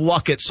element of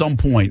luck at some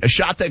point. A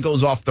shot that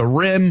goes off the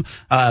rim,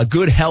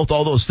 good health,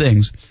 all those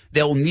things.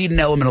 They'll need an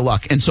element of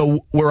luck. And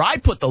so where I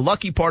put the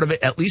lucky part of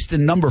it, at least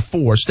in number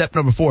 4, step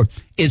number 4,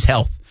 is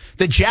health.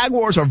 The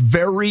Jaguars are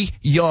very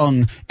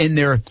young in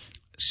their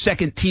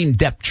second team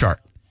depth chart.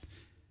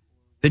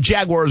 The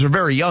Jaguars are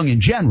very young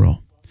in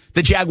general.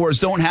 The Jaguars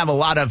don't have a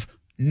lot of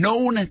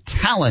known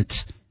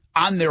talent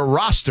on their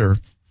roster,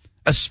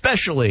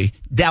 especially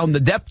down the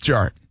depth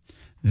chart.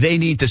 They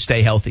need to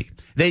stay healthy.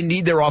 They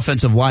need their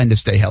offensive line to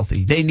stay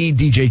healthy. They need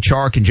DJ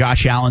Chark and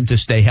Josh Allen to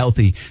stay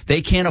healthy.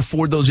 They can't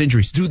afford those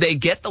injuries. Do they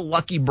get the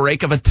lucky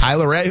break of a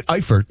Tyler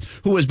Eifert,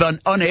 who has been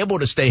unable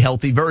to stay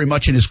healthy very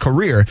much in his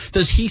career?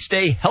 Does he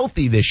stay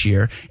healthy this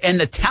year? And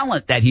the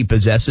talent that he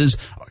possesses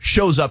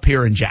shows up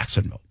here in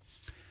Jacksonville.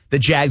 The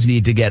Jags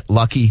need to get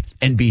lucky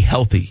and be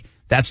healthy.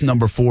 That's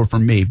number 4 for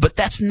me. But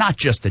that's not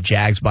just the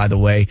Jags, by the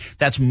way.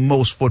 That's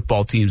most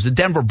football teams. The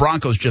Denver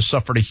Broncos just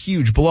suffered a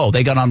huge blow.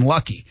 They got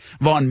unlucky.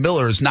 Von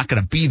Miller is not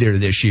going to be there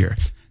this year.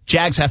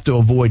 Jags have to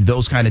avoid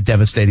those kind of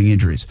devastating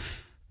injuries.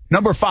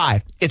 Number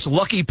 5, it's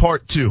lucky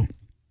part 2.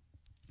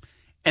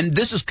 And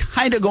this is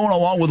kind of going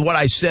along with what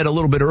I said a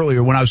little bit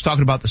earlier when I was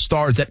talking about the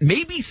stars, that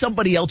maybe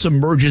somebody else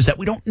emerges that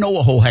we don't know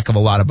a whole heck of a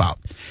lot about.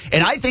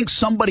 And I think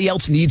somebody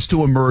else needs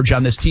to emerge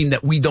on this team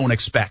that we don't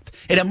expect.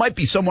 And it might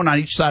be someone on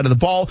each side of the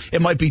ball.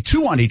 It might be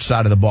 2 on each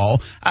side of the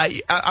ball.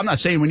 I'm not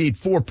saying we need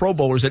 4 Pro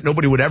Bowlers that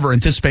nobody would ever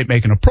anticipate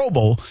making a Pro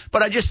Bowl,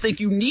 but I just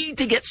think you need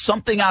to get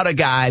something out of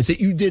guys that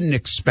you didn't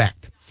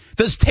expect.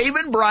 Does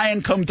Taven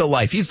Bryan come to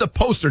life? He's the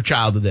poster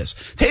child of this.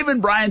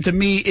 Taven Bryan, to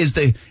me, is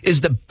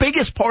the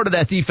biggest part of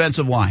that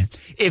defensive line.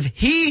 If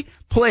he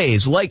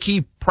plays like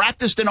he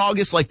practiced in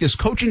August, like this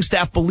coaching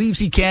staff believes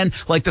he can,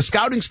 like the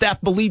scouting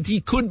staff believed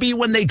he could be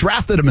when they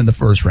drafted him in the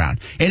first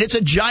round, and it's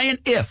a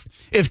giant if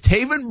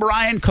Taven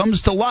Bryan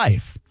comes to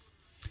life,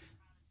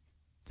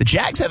 the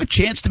Jags have a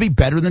chance to be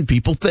better than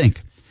people think.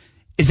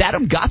 Is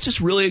Adam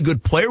Gotsis really a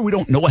good player? We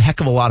don't know a heck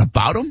of a lot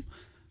about him.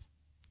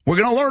 We're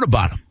going to learn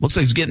about him. Looks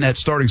like he's getting that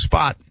starting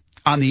spot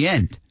on the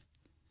end.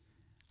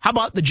 How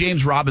about the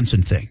James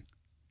Robinson thing?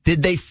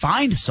 Did they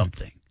find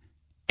something?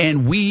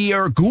 And we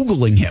are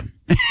Googling him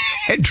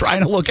and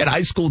trying to look at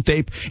high school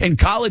tape and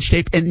college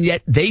tape, and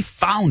yet they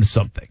found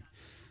something.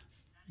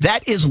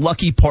 That is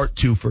lucky part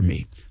 2 for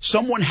me.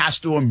 Someone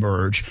has to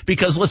emerge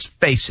because, let's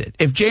face it,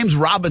 if James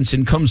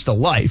Robinson comes to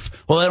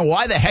life, well, then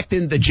why the heck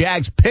didn't the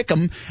Jags pick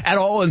him at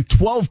all in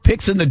 12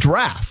 picks in the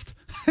draft?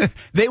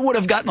 They would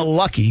have gotten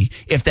lucky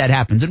if that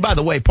happens. And by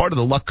the way, part of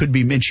the luck could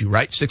be Minshew,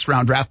 right?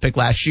 6th-round draft pick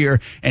last year.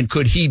 And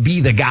could he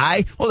be the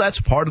guy? Well, that's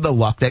part of the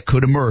luck that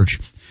could emerge.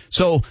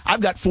 So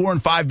I've got 4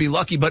 and 5 be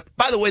lucky. But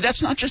by the way,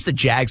 that's not just the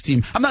Jags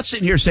team. I'm not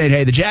sitting here saying,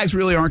 hey, the Jags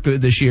really aren't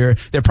good this year.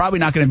 They're probably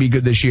not going to be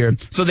good this year.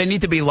 So they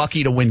need to be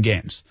lucky to win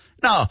games.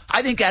 No,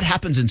 I think that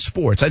happens in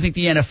sports. I think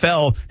the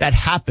NFL, that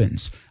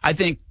happens. I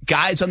think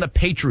guys on the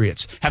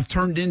Patriots have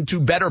turned into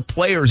better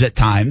players at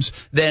times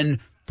than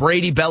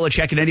Brady,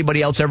 Belichick, and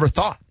anybody else ever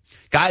thought.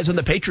 Guys on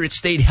the Patriots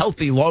stayed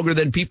healthy longer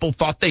than people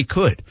thought they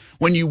could.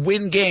 When you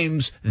win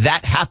games,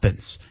 that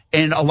happens.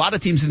 And a lot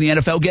of teams in the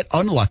NFL get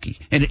unlucky,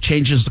 and it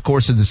changes the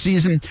course of the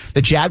season.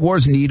 The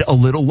Jaguars need a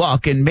little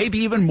luck, and maybe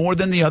even more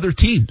than the other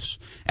teams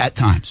at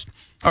times.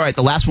 All right,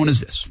 the last one is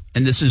this,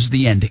 and this is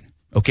the ending.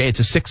 Okay, it's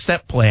a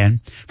 6-step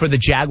plan for the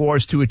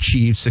Jaguars to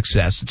achieve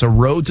success. It's a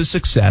road to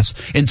success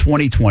in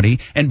 2020.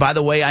 And by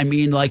the way, I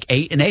mean like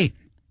 8-8.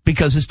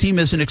 Because his team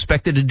isn't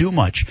expected to do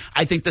much.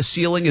 I think the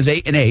ceiling is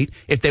 8-8.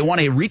 If they want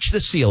to reach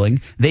the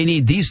ceiling, they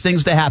need these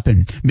things to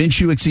happen.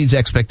 Minshew exceeds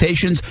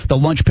expectations. The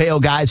lunch pail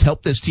guys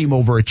help this team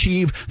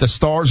overachieve. The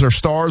stars are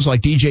stars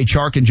like DJ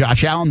Chark and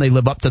Josh Allen. They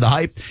live up to the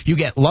hype. You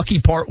get lucky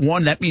part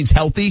 1. That means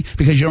healthy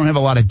because you don't have a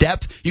lot of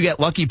depth. You get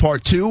lucky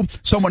part 2.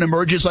 Someone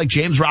emerges like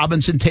James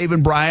Robinson,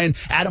 Taven Bryan,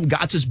 Adam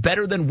Gotts is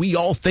better than we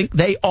all think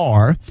they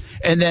are.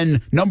 And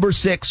then number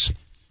 6,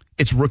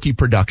 it's rookie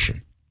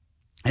production.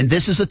 And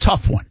this is a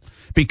tough one,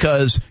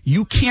 because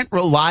you can't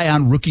rely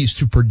on rookies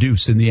to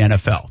produce in the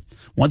NFL.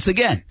 Once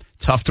again,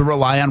 tough to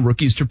rely on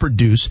rookies to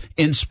produce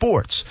in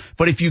sports.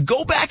 But if you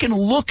go back and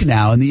look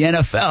now in the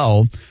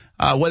NFL,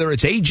 whether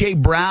it's A.J.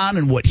 Brown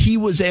and what he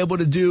was able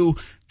to do,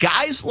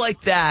 guys like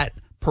that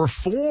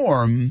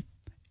perform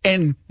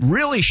and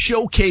really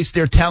showcase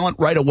their talent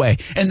right away.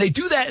 And they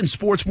do that in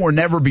sports more than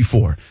ever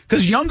before,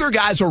 because younger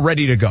guys are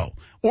ready to go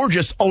or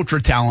just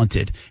ultra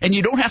talented. And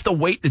you don't have to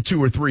wait the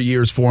 2 or 3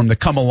 years for them to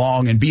come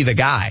along and be the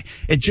guy.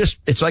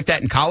 It's like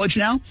that in college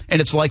now,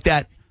 and it's like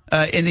that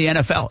in the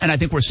NFL. And I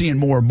think we're seeing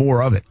more and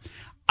more of it.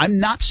 I'm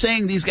not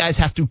saying these guys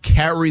have to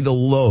carry the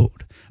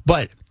load,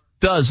 but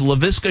does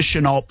Laviska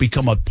Shenault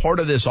become a part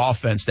of this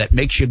offense that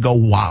makes you go,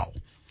 wow?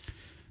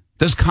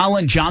 Does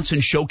Colin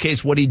Johnson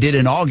showcase what he did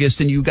in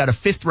August, and you got a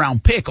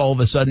 5th-round pick all of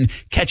a sudden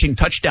catching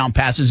touchdown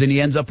passes, and he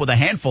ends up with a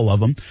handful of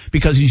them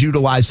because he's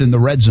utilized in the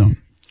red zone?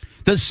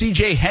 Does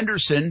C.J.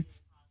 Henderson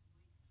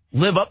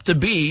live up to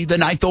be the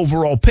 9th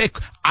overall pick?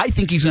 I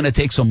think he's going to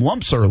take some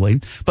lumps early,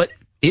 but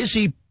is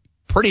he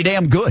pretty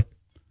damn good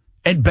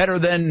and better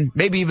than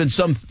maybe even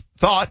some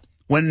thought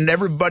when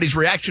everybody's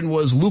reaction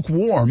was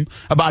lukewarm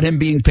about him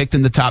being picked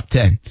in the top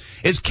 10?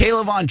 Is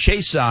K'Lavon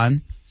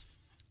Chaisson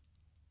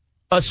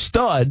a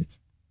stud,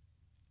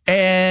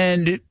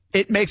 and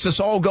it makes us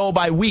all go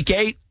by week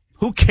 8?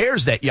 Who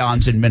cares that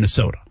Jan's in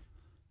Minnesota?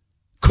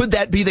 Could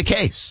that be the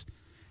case?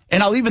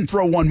 And I'll even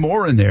throw one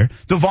more in there,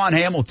 Devon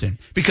Hamilton,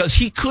 because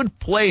he could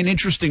play an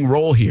interesting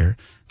role here,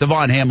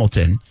 Devon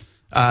Hamilton,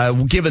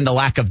 given the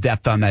lack of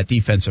depth on that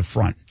defensive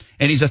front.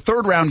 And he's a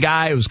 3rd-round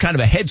guy. It was kind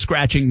of a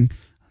head-scratching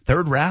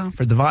 3rd round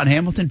for Devon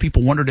Hamilton.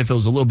 People wondered if it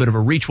was a little bit of a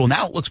reach. Well,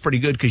 now it looks pretty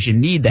good because you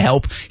need the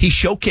help. He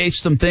showcased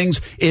some things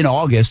in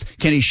August.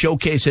 Can he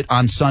showcase it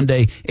on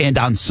Sunday and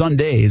on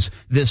Sundays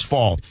this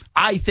fall?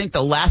 I think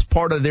the last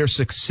part of their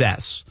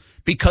success,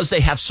 because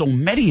they have so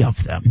many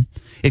of them,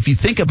 if you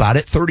think about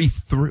it,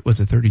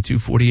 32,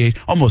 48,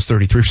 almost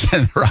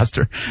 33% of the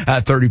roster,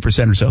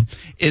 30% or so,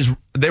 is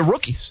they're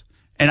rookies.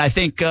 And I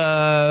think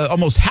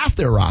almost half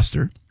their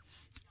roster,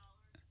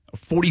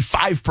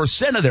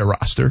 45% of their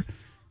roster,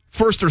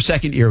 1st or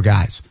 2nd year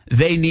guys.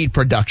 They need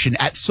production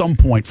at some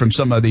point from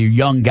some of the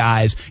young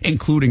guys,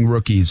 including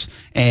rookies,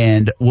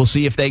 and we'll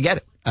see if they get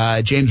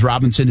it. James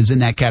Robinson is in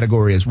that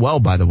category as well,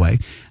 by the way.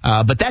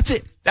 But that's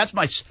it. That's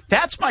my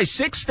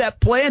 6-step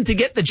plan to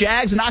get the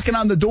Jags knocking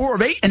on the door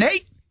of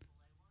 8-8.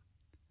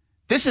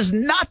 This is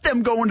not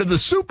them going to the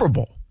Super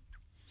Bowl,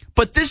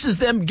 but this is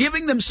them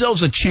giving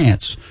themselves a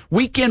chance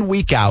week in,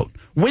 week out,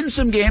 win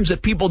some games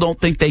that people don't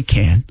think they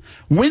can,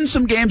 win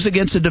some games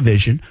against the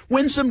division,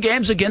 win some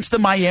games against the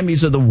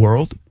Miamis of the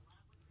world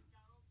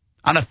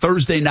on a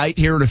Thursday night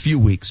here in a few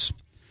weeks.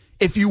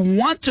 If you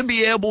want to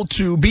be able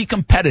to be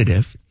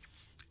competitive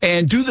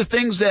and do the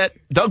things that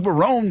Doug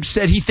Marrone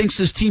said he thinks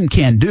this team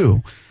can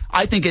do,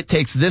 I think it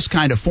takes this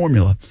kind of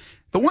formula.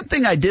 The one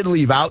thing I did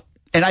leave out,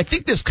 and I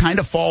think this kind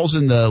of falls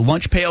in the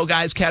lunch pail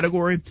guys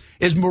category,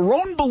 is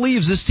Marrone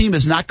believes this team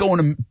is not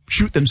going to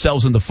shoot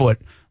themselves in the foot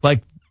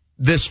like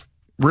this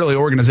really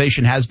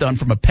organization has done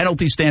from a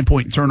penalty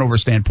standpoint and turnover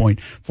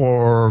standpoint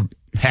for,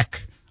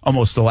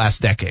 almost the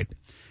last decade.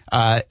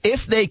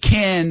 If they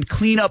can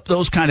clean up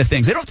those kind of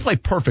things, they don't have to play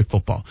perfect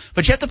football,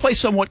 but you have to play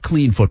somewhat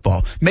clean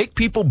football, make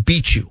people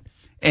beat you.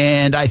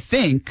 And I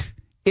think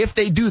if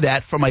they do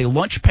that from a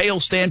lunch pail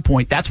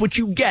standpoint, that's what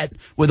you get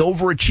with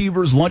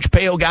overachievers, lunch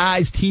pail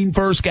guys, team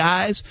first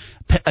guys,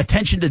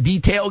 attention to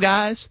detail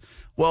guys.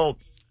 Well,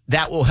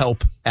 that will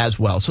help as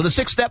well. So the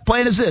 6-step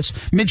plan is this.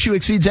 Minshew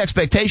exceeds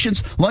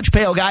expectations. Lunch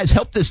pail guys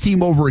help this team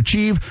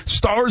overachieve.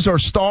 Stars are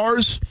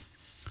stars.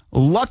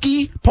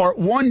 Lucky, part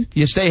 1,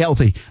 you stay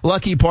healthy.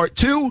 Lucky, part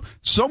 2,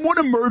 someone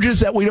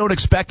emerges that we don't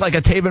expect, like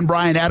a Taven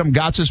Bryan, Adam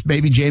Gotts,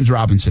 maybe James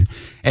Robinson.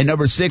 And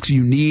number 6,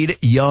 you need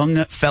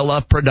young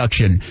fella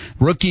production.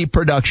 Rookie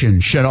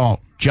production,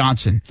 Shenault,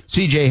 Johnson,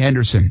 C.J.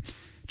 Henderson,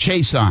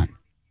 Chaisson,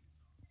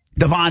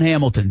 Devon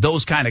Hamilton,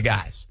 those kind of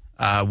guys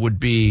would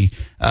be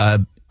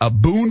a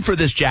boon for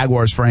this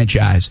Jaguars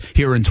franchise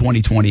here in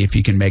 2020 if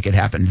you can make it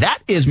happen. That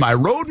is my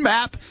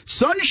roadmap,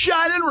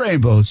 sunshine and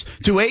rainbows,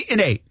 to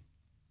 8-8.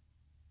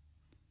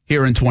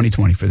 here in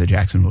 2020 for the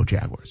Jacksonville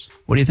Jaguars.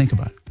 What do you think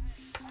about it?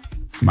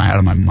 Am I out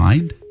of my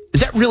mind?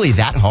 Is that really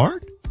that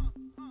hard?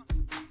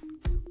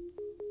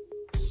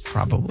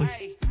 Probably.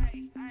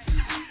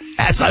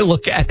 As I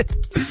look at it,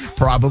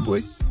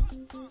 probably.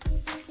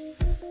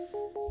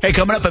 Hey,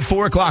 coming up at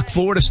 4 o'clock,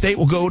 Florida State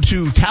will go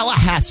to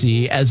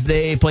Tallahassee as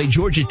they play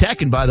Georgia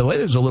Tech. And by the way,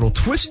 there's a little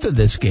twist to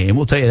this game.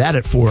 We'll tell you that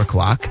at 4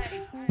 o'clock.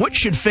 What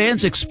should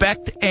fans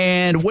expect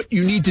and what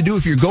you need to do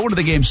if you're going to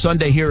the game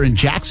Sunday here in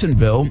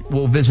Jacksonville?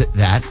 We'll visit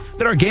that.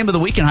 Then our game of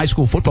the week in high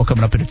school football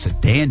coming up, and it's a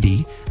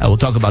dandy. We'll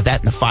talk about that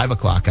in the 5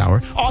 o'clock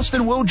hour.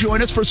 Austin will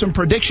join us for some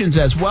predictions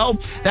as well.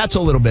 That's a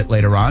little bit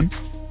later on.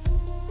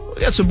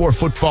 We got some more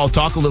football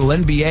talk, a little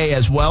NBA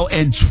as well,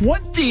 and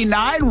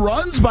 29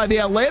 runs by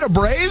the Atlanta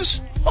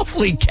Braves.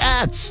 Holy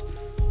cats.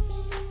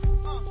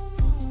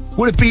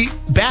 Would it be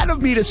bad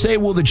of me to say,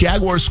 will the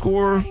Jaguars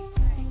score?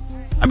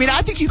 I mean,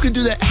 I think you could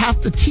do that.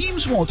 Half the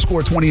teams won't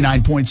score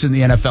 29 points in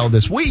the NFL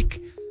this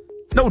week.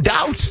 No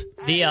doubt.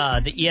 The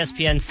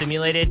ESPN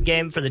simulated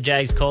game for the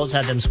Jags-Colts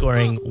had them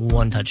scoring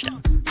 1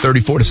 touchdown.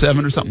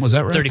 34-7 or something, was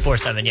that right?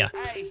 34-7, yeah.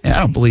 Yeah, I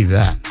don't believe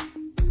that.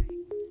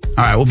 All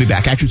right, we'll be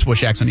back. Action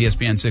Sports Shacks on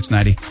ESPN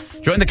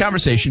 690. Join the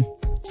conversation.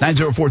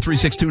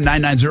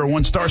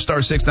 904-362-9901, star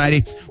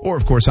 690, or,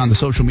 of course, on the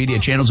social media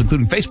channels,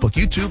 including Facebook,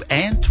 YouTube,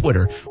 and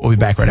Twitter. We'll be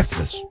back right after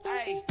this.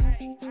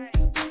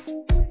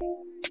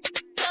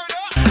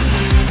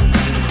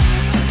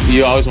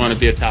 You always want to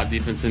be a top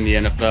defense in the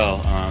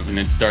NFL, and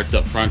it starts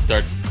up front,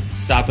 starts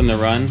stopping the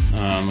run.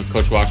 What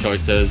Coach Walsh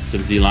always says to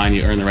the D-line,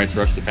 you earn the right to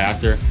rush the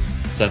passer.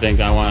 So I think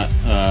I want,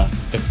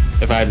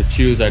 if I had to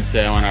choose, I'd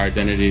say I want our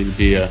identity to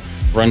be a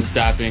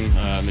run-stopping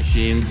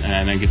machine,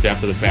 and then gets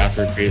after the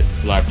passer, creates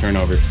a lot of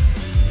turnovers.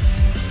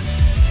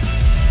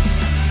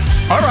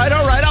 All right.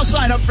 I'll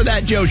sign up for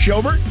that, Joe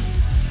Schobert.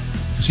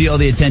 See all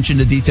the attention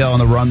to detail on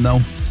the run,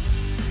 though.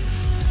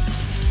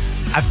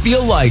 I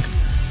feel like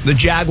the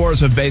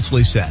Jaguars have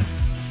basically said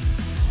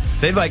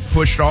they've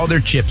pushed all their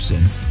chips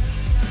in.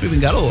 We even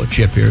got a little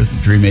chip here, the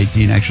Dream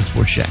 18 Action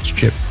Sports Shacks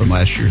chip from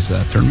last year's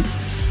tournament.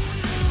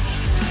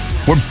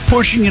 We're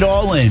pushing it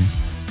all in,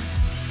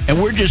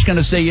 and we're just going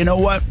to say, you know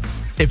what?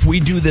 If we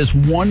do this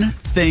one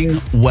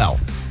thing well,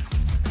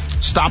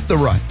 stop the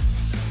run,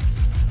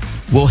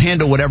 we'll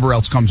handle whatever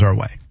else comes our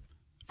way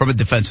from a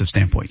defensive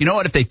standpoint. You know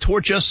what? If they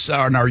torch us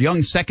on our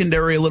young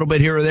secondary a little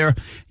bit here or there,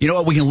 you know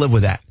what? We can live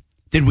with that.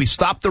 Did we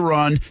stop the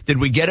run? Did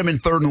we get them in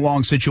 3rd and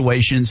long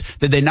situations?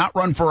 Did they not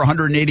run for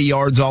 180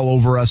 yards all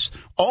over us?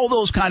 All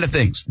those kind of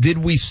things. Did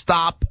we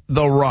stop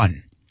the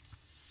run?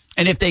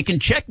 And if they can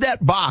check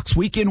that box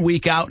week in,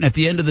 week out, and at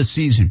the end of the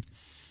season,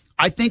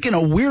 I think in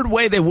a weird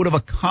way they would have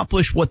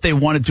accomplished what they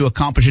wanted to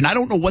accomplish. And I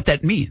don't know what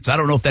that means. I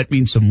don't know if that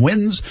means some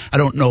wins. I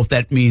don't know if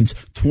that means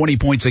 20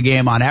 points a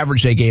game on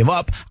average they gave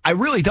up. I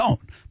really don't.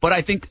 But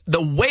I think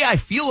the way I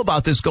feel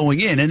about this going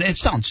in, and it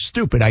sounds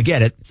stupid, I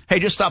get it. Hey,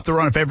 just stop the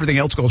run. If everything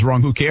else goes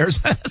wrong, who cares?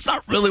 That's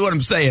not really what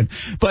I'm saying.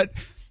 But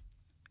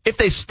if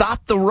they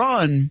stop the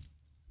run,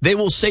 they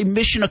will say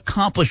mission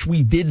accomplished.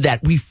 We did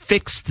that. We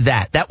fixed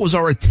that. That was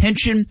our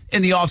intention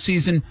in the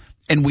offseason,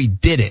 and we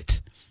did it.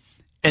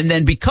 And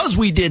then because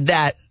we did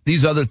that,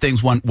 these other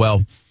things went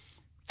well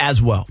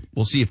as well.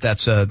 We'll see if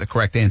that's the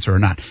correct answer or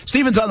not.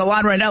 Steven's on the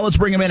line right now. Let's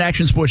bring him in.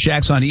 Action Sports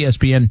Shacks on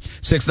ESPN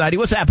 690.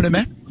 What's happening,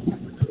 man?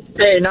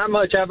 Hey, not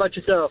much. How about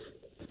yourself?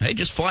 Hey,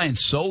 just flying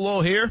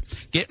solo here,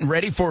 getting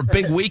ready for a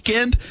big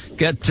weekend.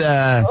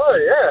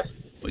 Oh,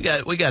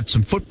 yeah. We got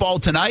some football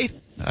tonight.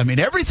 I mean,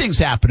 everything's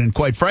happening,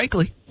 quite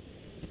frankly.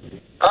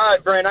 All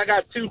right, Brent, I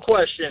got 2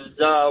 questions.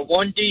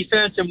 One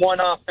defense and one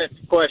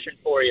offensive question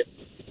for you.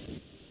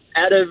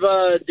 Out of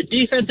the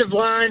defensive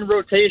line,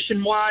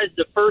 rotation-wise,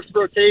 the first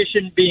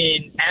rotation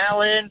being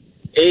Allen,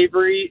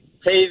 Avery,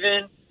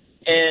 Taven,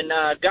 and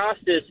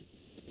Gostis,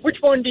 which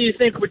one do you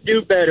think would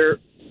do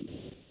better,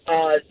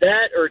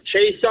 that or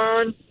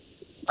Chason,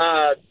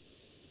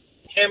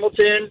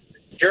 Hamilton,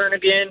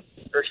 Jernigan,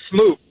 or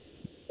Smoot?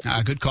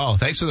 Good call.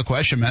 Thanks for the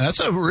question, man.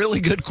 That's a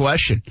really good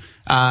question.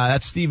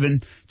 That's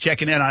Steven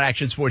checking in on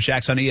Action Sports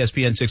Shacks on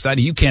ESPN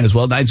 690. You can as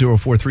well,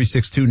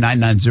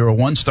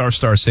 904-362-9901, star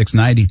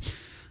 690.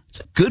 It's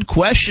a good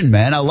question,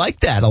 man. I like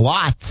that a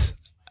lot.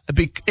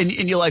 And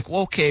you're like,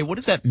 well, okay, what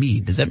does that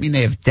mean? Does that mean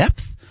they have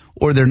depth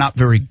or they're not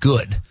very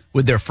good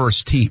with their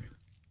first team?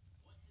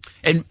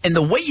 And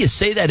the way you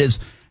say that is,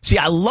 see,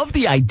 I love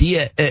the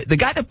idea. The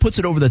guy that puts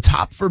it over the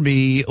top for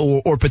me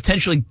or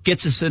potentially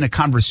gets us in a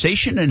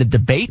conversation and a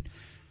debate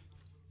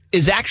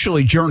is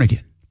actually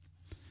Jernigan.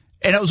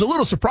 And I was a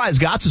little surprised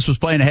Gotsis was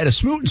playing ahead of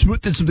Smoot, and Smoot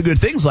did some good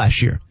things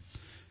last year.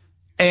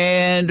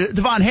 And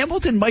Devon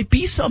Hamilton might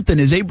be something.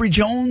 Is Avery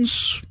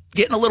Jones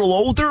getting a little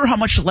older? How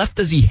much left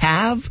does he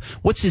have?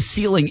 What's his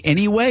ceiling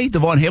anyway?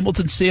 Devon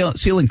Hamilton's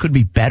ceiling could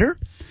be better.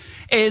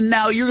 And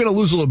now you're going to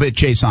lose a little bit,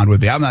 Chason,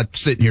 with me. I'm not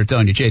sitting here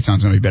telling you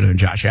Chason's going to be better than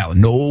Josh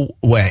Allen. No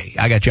way.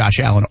 I got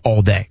Josh Allen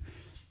all day.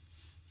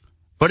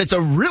 But it's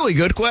a really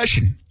good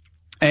question.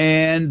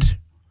 And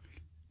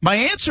my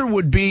answer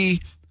would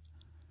be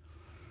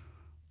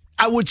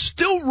I would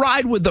still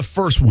ride with the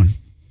first one.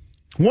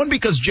 One,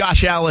 because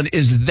Josh Allen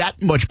is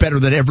that much better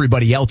than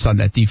everybody else on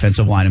that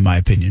defensive line, in my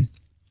opinion.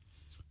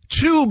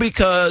 Two,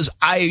 because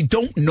I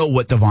don't know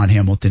what Devon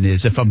Hamilton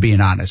is, if I'm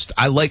being honest.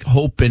 I like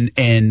hope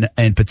and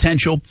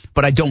potential,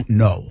 but I don't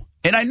know.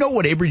 And I know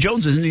what Avery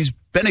Jones is, and he's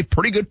been a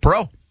pretty good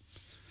pro.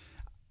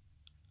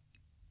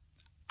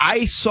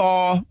 I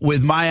saw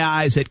with my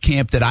eyes at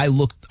camp that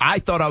I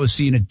thought I was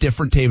seeing a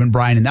different Taven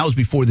Bryan, and that was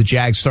before the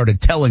Jags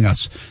started telling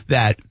us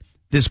that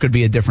this could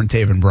be a different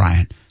Taven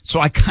Bryan. So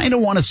I kind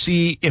of want to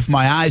see if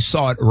my eyes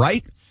saw it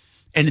right,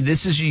 and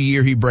this is a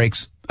year he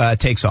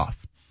takes off.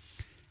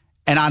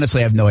 And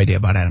honestly, I have no idea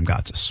about Adam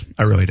Gotsis.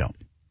 I really don't.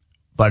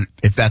 But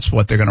if that's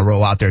what they're going to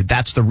roll out there,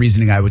 that's the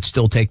reasoning I would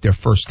still take their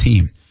first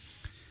team.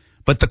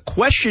 But the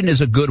question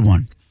is a good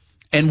one.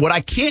 And what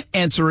I can't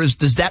answer is,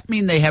 does that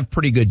mean they have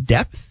pretty good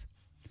depth?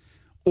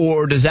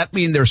 Or does that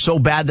mean they're so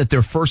bad that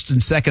their first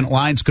and second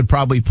lines could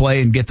probably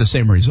play and get the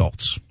same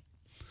results?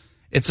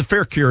 It's a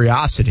fair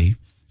curiosity.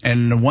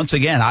 And once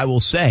again, I will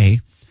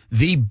say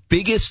the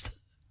biggest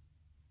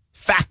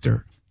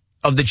factor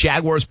of the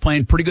Jaguars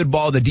playing pretty good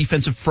ball in the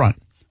defensive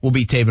front will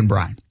be Taven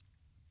Bryan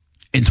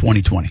in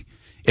 2020.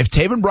 If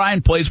Taven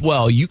Bryan plays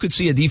well, you could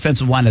see a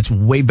defensive line that's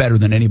way better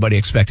than anybody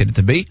expected it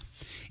to be.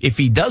 If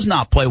he does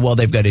not play well,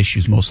 they've got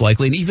issues most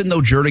likely. And even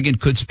though Jernigan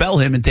could spell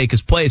him and take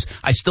his place,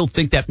 I still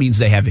think that means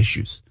they have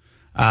issues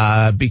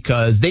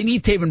because they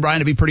need Taven Bryan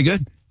to be pretty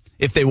good.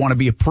 If they want to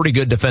be a pretty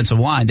good defensive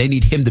line, they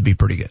need him to be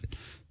pretty good.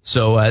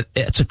 So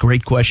it's a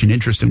great question,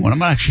 interesting one. I'm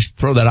going to actually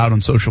throw that out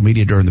on social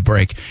media during the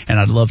break, and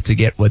I'd love to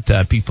get what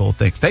people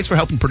think. Thanks for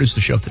helping produce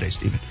the show today,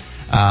 Stephen.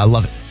 I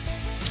love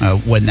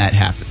it when that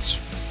happens.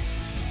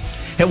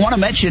 Hey, I want to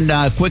mention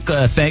quick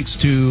thanks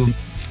to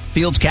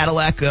Fields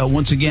Cadillac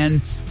once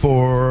again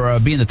for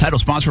being the title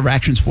sponsor of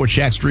Action Sports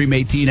Jack's Dream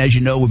 18. As you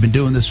know, we've been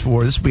doing this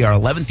will be our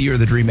 11th year of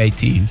the Dream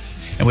 18,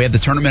 and we have the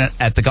tournament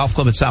at the Golf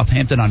Club at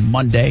Southampton on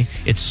Monday.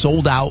 It's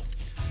sold out.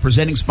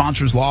 Presenting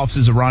sponsors, law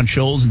offices of Ron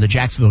Scholes and the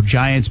Jacksonville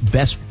Giants.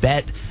 Best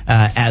bet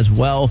as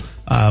well.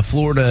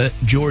 Florida,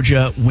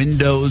 Georgia,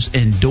 windows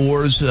and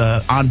doors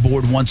on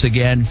board once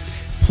again.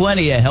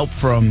 Plenty of help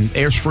from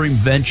Airstream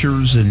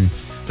Ventures and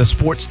the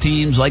sports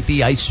teams like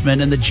the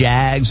Icemen and the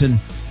Jags and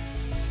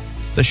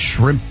the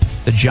Shrimp,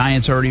 the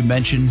Giants already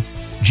mentioned,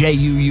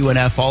 JU,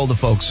 UNF, all the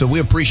folks. So we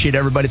appreciate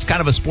everybody. It's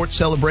kind of a sports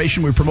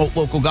celebration. We promote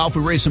local golf.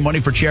 We raise some money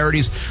for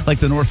charities like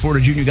the North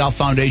Florida Junior Golf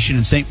Foundation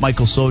and St.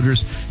 Michael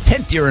Soldiers.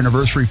 10th year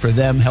anniversary for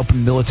them,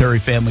 helping military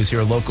families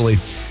here locally.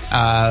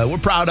 We're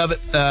proud of it.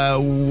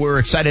 We're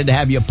excited to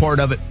have you a part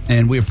of it,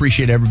 and we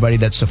appreciate everybody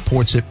that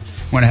supports it.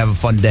 We're going to have a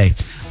fun day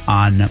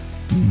on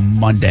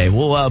Monday.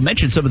 We'll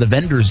mention some of the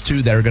vendors,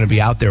 too, that are going to be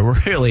out there. We'll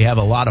really have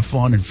a lot of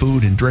fun and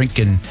food and drink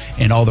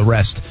and all the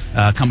rest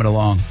coming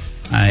along.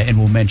 And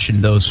we'll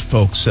mention those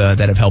folks that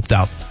have helped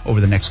out over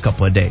the next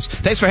couple of days.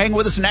 Thanks for hanging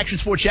with us in Action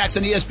Sports Jacks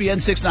on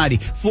ESPN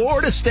 690.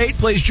 Florida State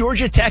plays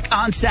Georgia Tech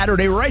on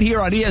Saturday right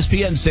here on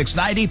ESPN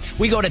 690.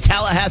 We go to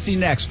Tallahassee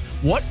next.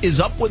 What is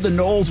up with the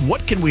Noles?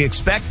 What can we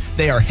expect?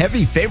 They are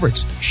heavy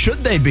favorites.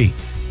 Should they be?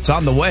 It's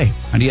on the way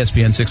on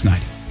ESPN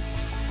 690.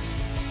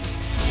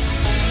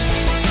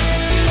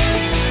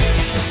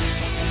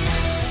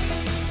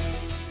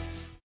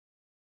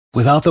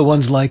 Without the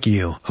ones like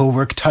you, who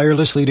work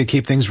tirelessly to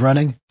keep things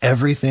running,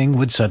 everything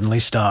would suddenly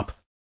stop.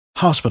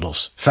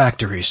 Hospitals,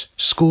 factories,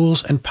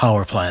 schools, and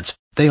power plants,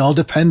 they all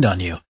depend on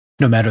you.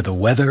 No matter the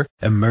weather,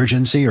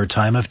 emergency, or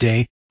time of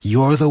day,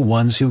 you're the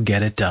ones who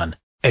get it done.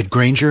 At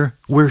Grainger,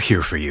 we're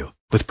here for you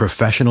with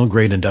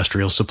professional-grade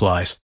industrial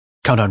supplies.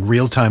 Count on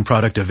real-time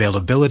product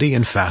availability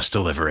and fast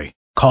delivery.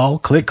 Call,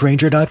 click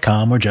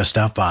Grainger.com, or just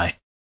stop by.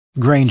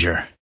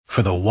 Grainger,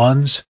 for the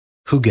ones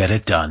who get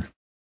it done.